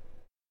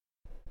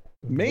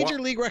 Major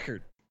league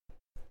record.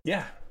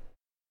 Yeah.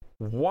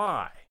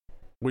 Why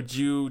would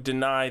you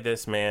deny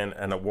this man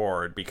an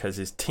award because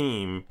his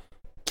team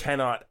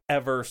cannot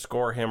ever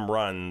score him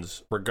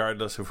runs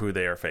regardless of who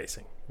they are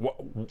facing?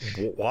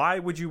 Why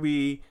would you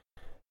be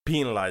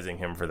penalizing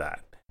him for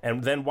that?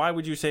 And then why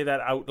would you say that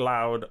out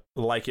loud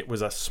like it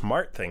was a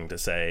smart thing to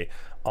say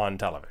on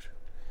television?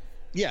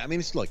 Yeah, I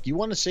mean, look, you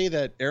want to say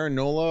that Aaron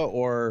Nola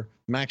or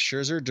Max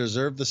Scherzer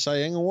deserve the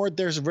Cy Young Award?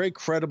 There's very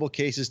credible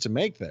cases to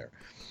make there.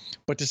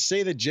 But to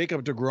say that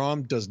Jacob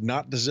deGrom does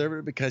not deserve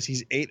it because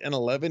he's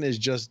 8-11 is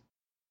just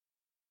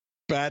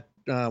bad.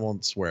 I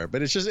won't swear,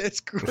 but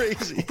it's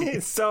crazy.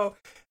 So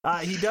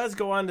he does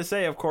go on to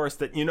say, of course,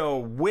 that,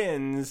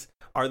 wins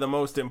are the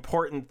most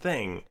important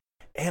thing.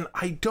 And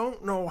I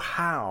don't know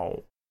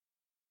how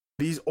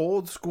these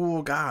old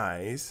school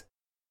guys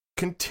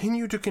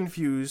continue to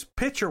confuse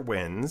pitcher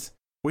wins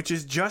which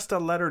is just a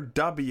letter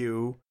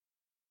W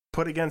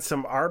put against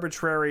some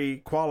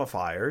arbitrary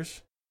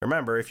qualifiers.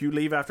 Remember, if you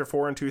leave after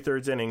 4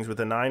 2/3 innings with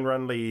a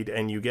 9-run lead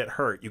and you get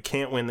hurt, you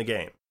can't win the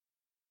game.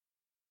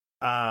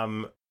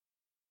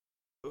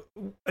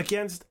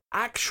 Against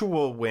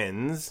actual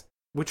wins,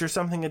 which are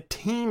something a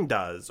team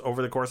does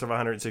over the course of a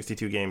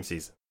 162 game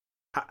season.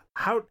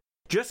 How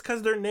just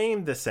because they're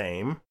named the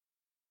same,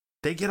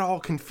 they get all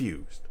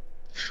confused.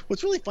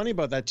 What's really funny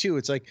about that too,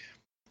 it's like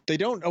they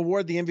don't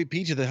award the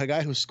MVP to the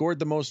guy who scored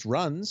the most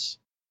runs.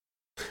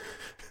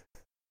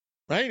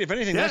 Right? If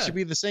anything, that should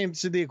be the same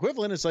to the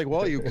equivalent. It's like,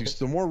 well,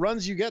 the more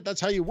runs you get,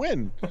 that's how you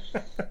win.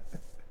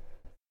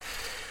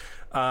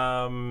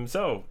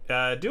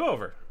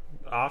 Do-over.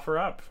 Offer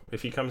up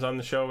if he comes on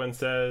the show and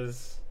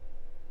says,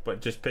 but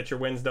just pitcher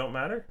wins don't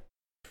matter?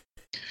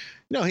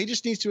 No, he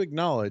just needs to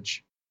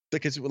acknowledge,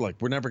 because look,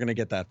 we're never going to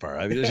get that far.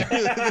 I mean,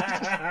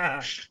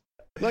 not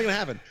going to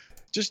happen.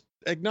 Just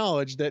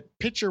acknowledge that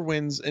pitcher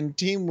wins and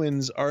team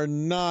wins are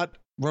not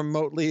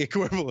remotely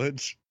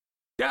equivalent.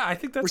 Yeah, I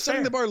think that's we're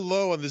setting the bar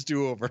low on this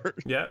do-over.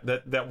 Yeah,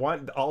 that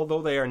one,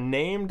 although they are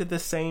named the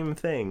same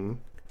thing,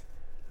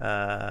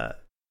 they're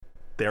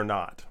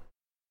not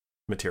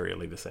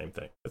materially the same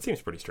thing. That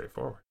seems pretty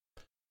straightforward.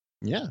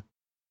 Yeah.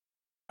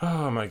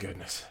 Oh my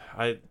goodness.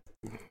 I'm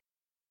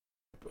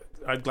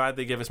glad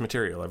they give us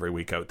material every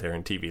week out there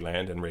in TV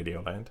land and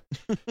radio land.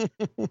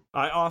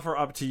 I offer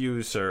up to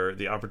you, sir,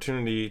 the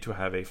opportunity to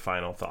have a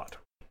final thought.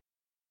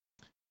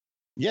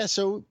 Yeah,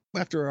 so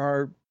after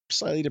our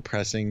slightly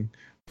depressing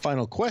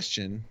final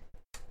question,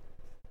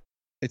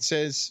 it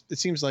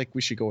seems like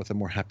we should go with a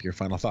more happier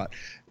final thought.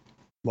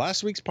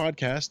 Last week's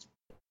podcast,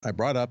 I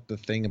brought up the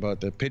thing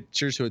about the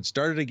pitchers who had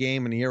started a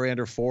game in the ERA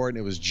under 4, and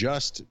it was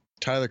just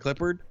Tyler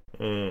Clippard.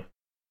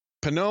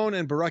 Pannone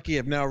and Borucki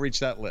have now reached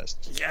that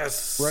list.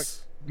 Yes.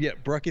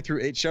 Borucki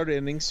threw 8 shutout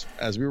innings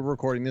as we were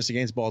recording this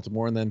against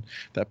Baltimore, and then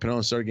that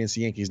Pannone start against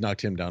the Yankees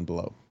knocked him down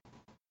below.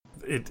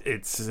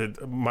 It's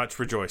much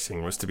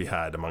rejoicing was to be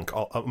had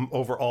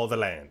over all the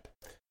land.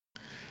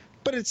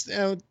 But it's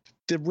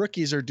the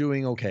rookies are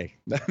doing okay.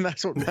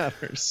 That's what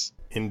matters.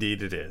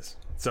 Indeed it is.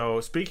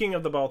 So speaking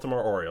of the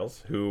Baltimore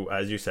Orioles, who,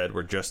 as you said,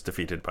 were just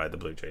defeated by the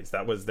Blue Jays,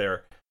 that was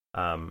their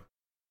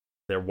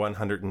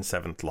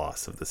 107th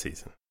loss of the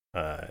season.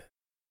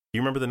 You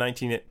remember the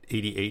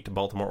 1988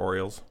 Baltimore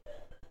Orioles?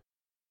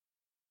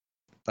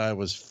 I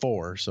was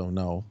 4, so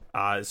no.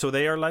 So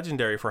they are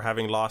legendary for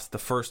having lost the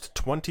first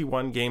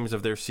 21 games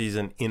of their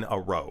season in a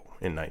row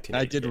in 1988.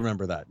 I did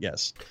remember that,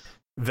 yes.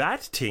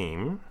 That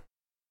team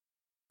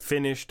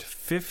finished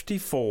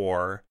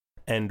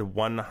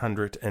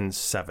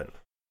 54-107.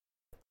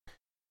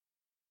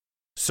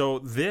 So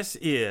this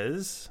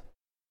is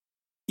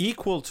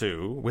equal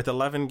to, with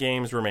 11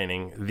 games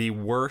remaining, the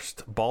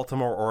worst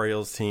Baltimore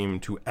Orioles team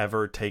to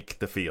ever take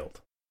the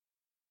field.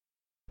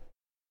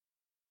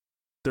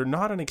 They're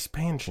not an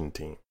expansion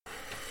team.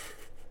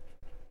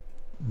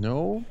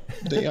 No,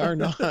 they are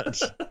not.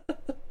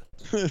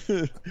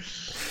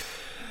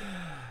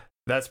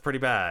 That's pretty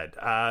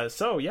bad.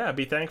 So, yeah,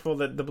 be thankful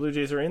that the Blue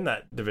Jays are in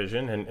that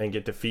division and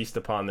get to feast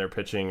upon their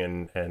pitching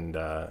and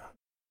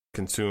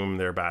consume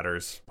their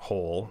batters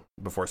whole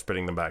before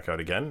spitting them back out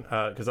again.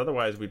 Because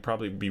otherwise, we'd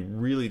probably be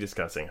really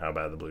discussing how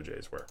bad the Blue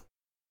Jays were.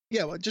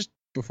 Yeah, well, just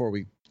before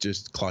we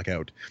just clock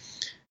out,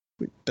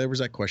 there was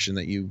that question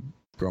that you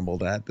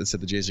grumbled at that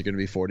said the Jays are going to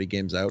be 40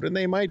 games out, and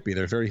they might be.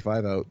 They're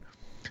 35 out.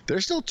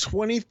 They're still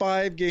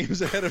 25 games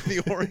ahead of the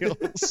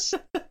Orioles.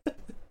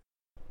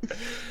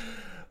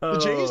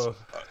 The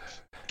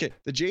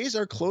Jays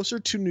are closer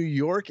to New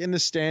York in the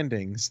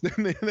standings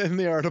than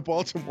they are to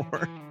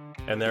Baltimore.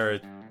 And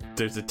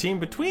there's a team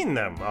between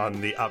them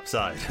on the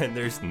upside, and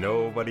there's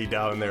nobody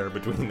down there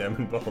between them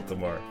and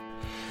Baltimore.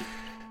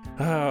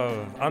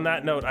 Oh, on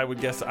that note, I would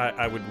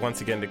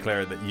once again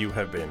declare that you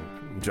have been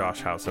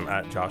Josh Howsam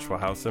at Joshua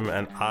Howsam,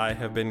 and I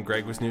have been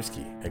Greg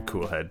Wisniewski at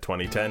Coolhead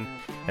 2010,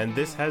 and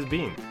this has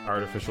been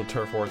Artificial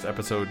Turf Wars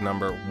episode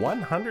number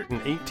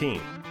 118,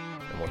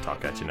 and we'll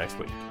talk at you next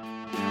week.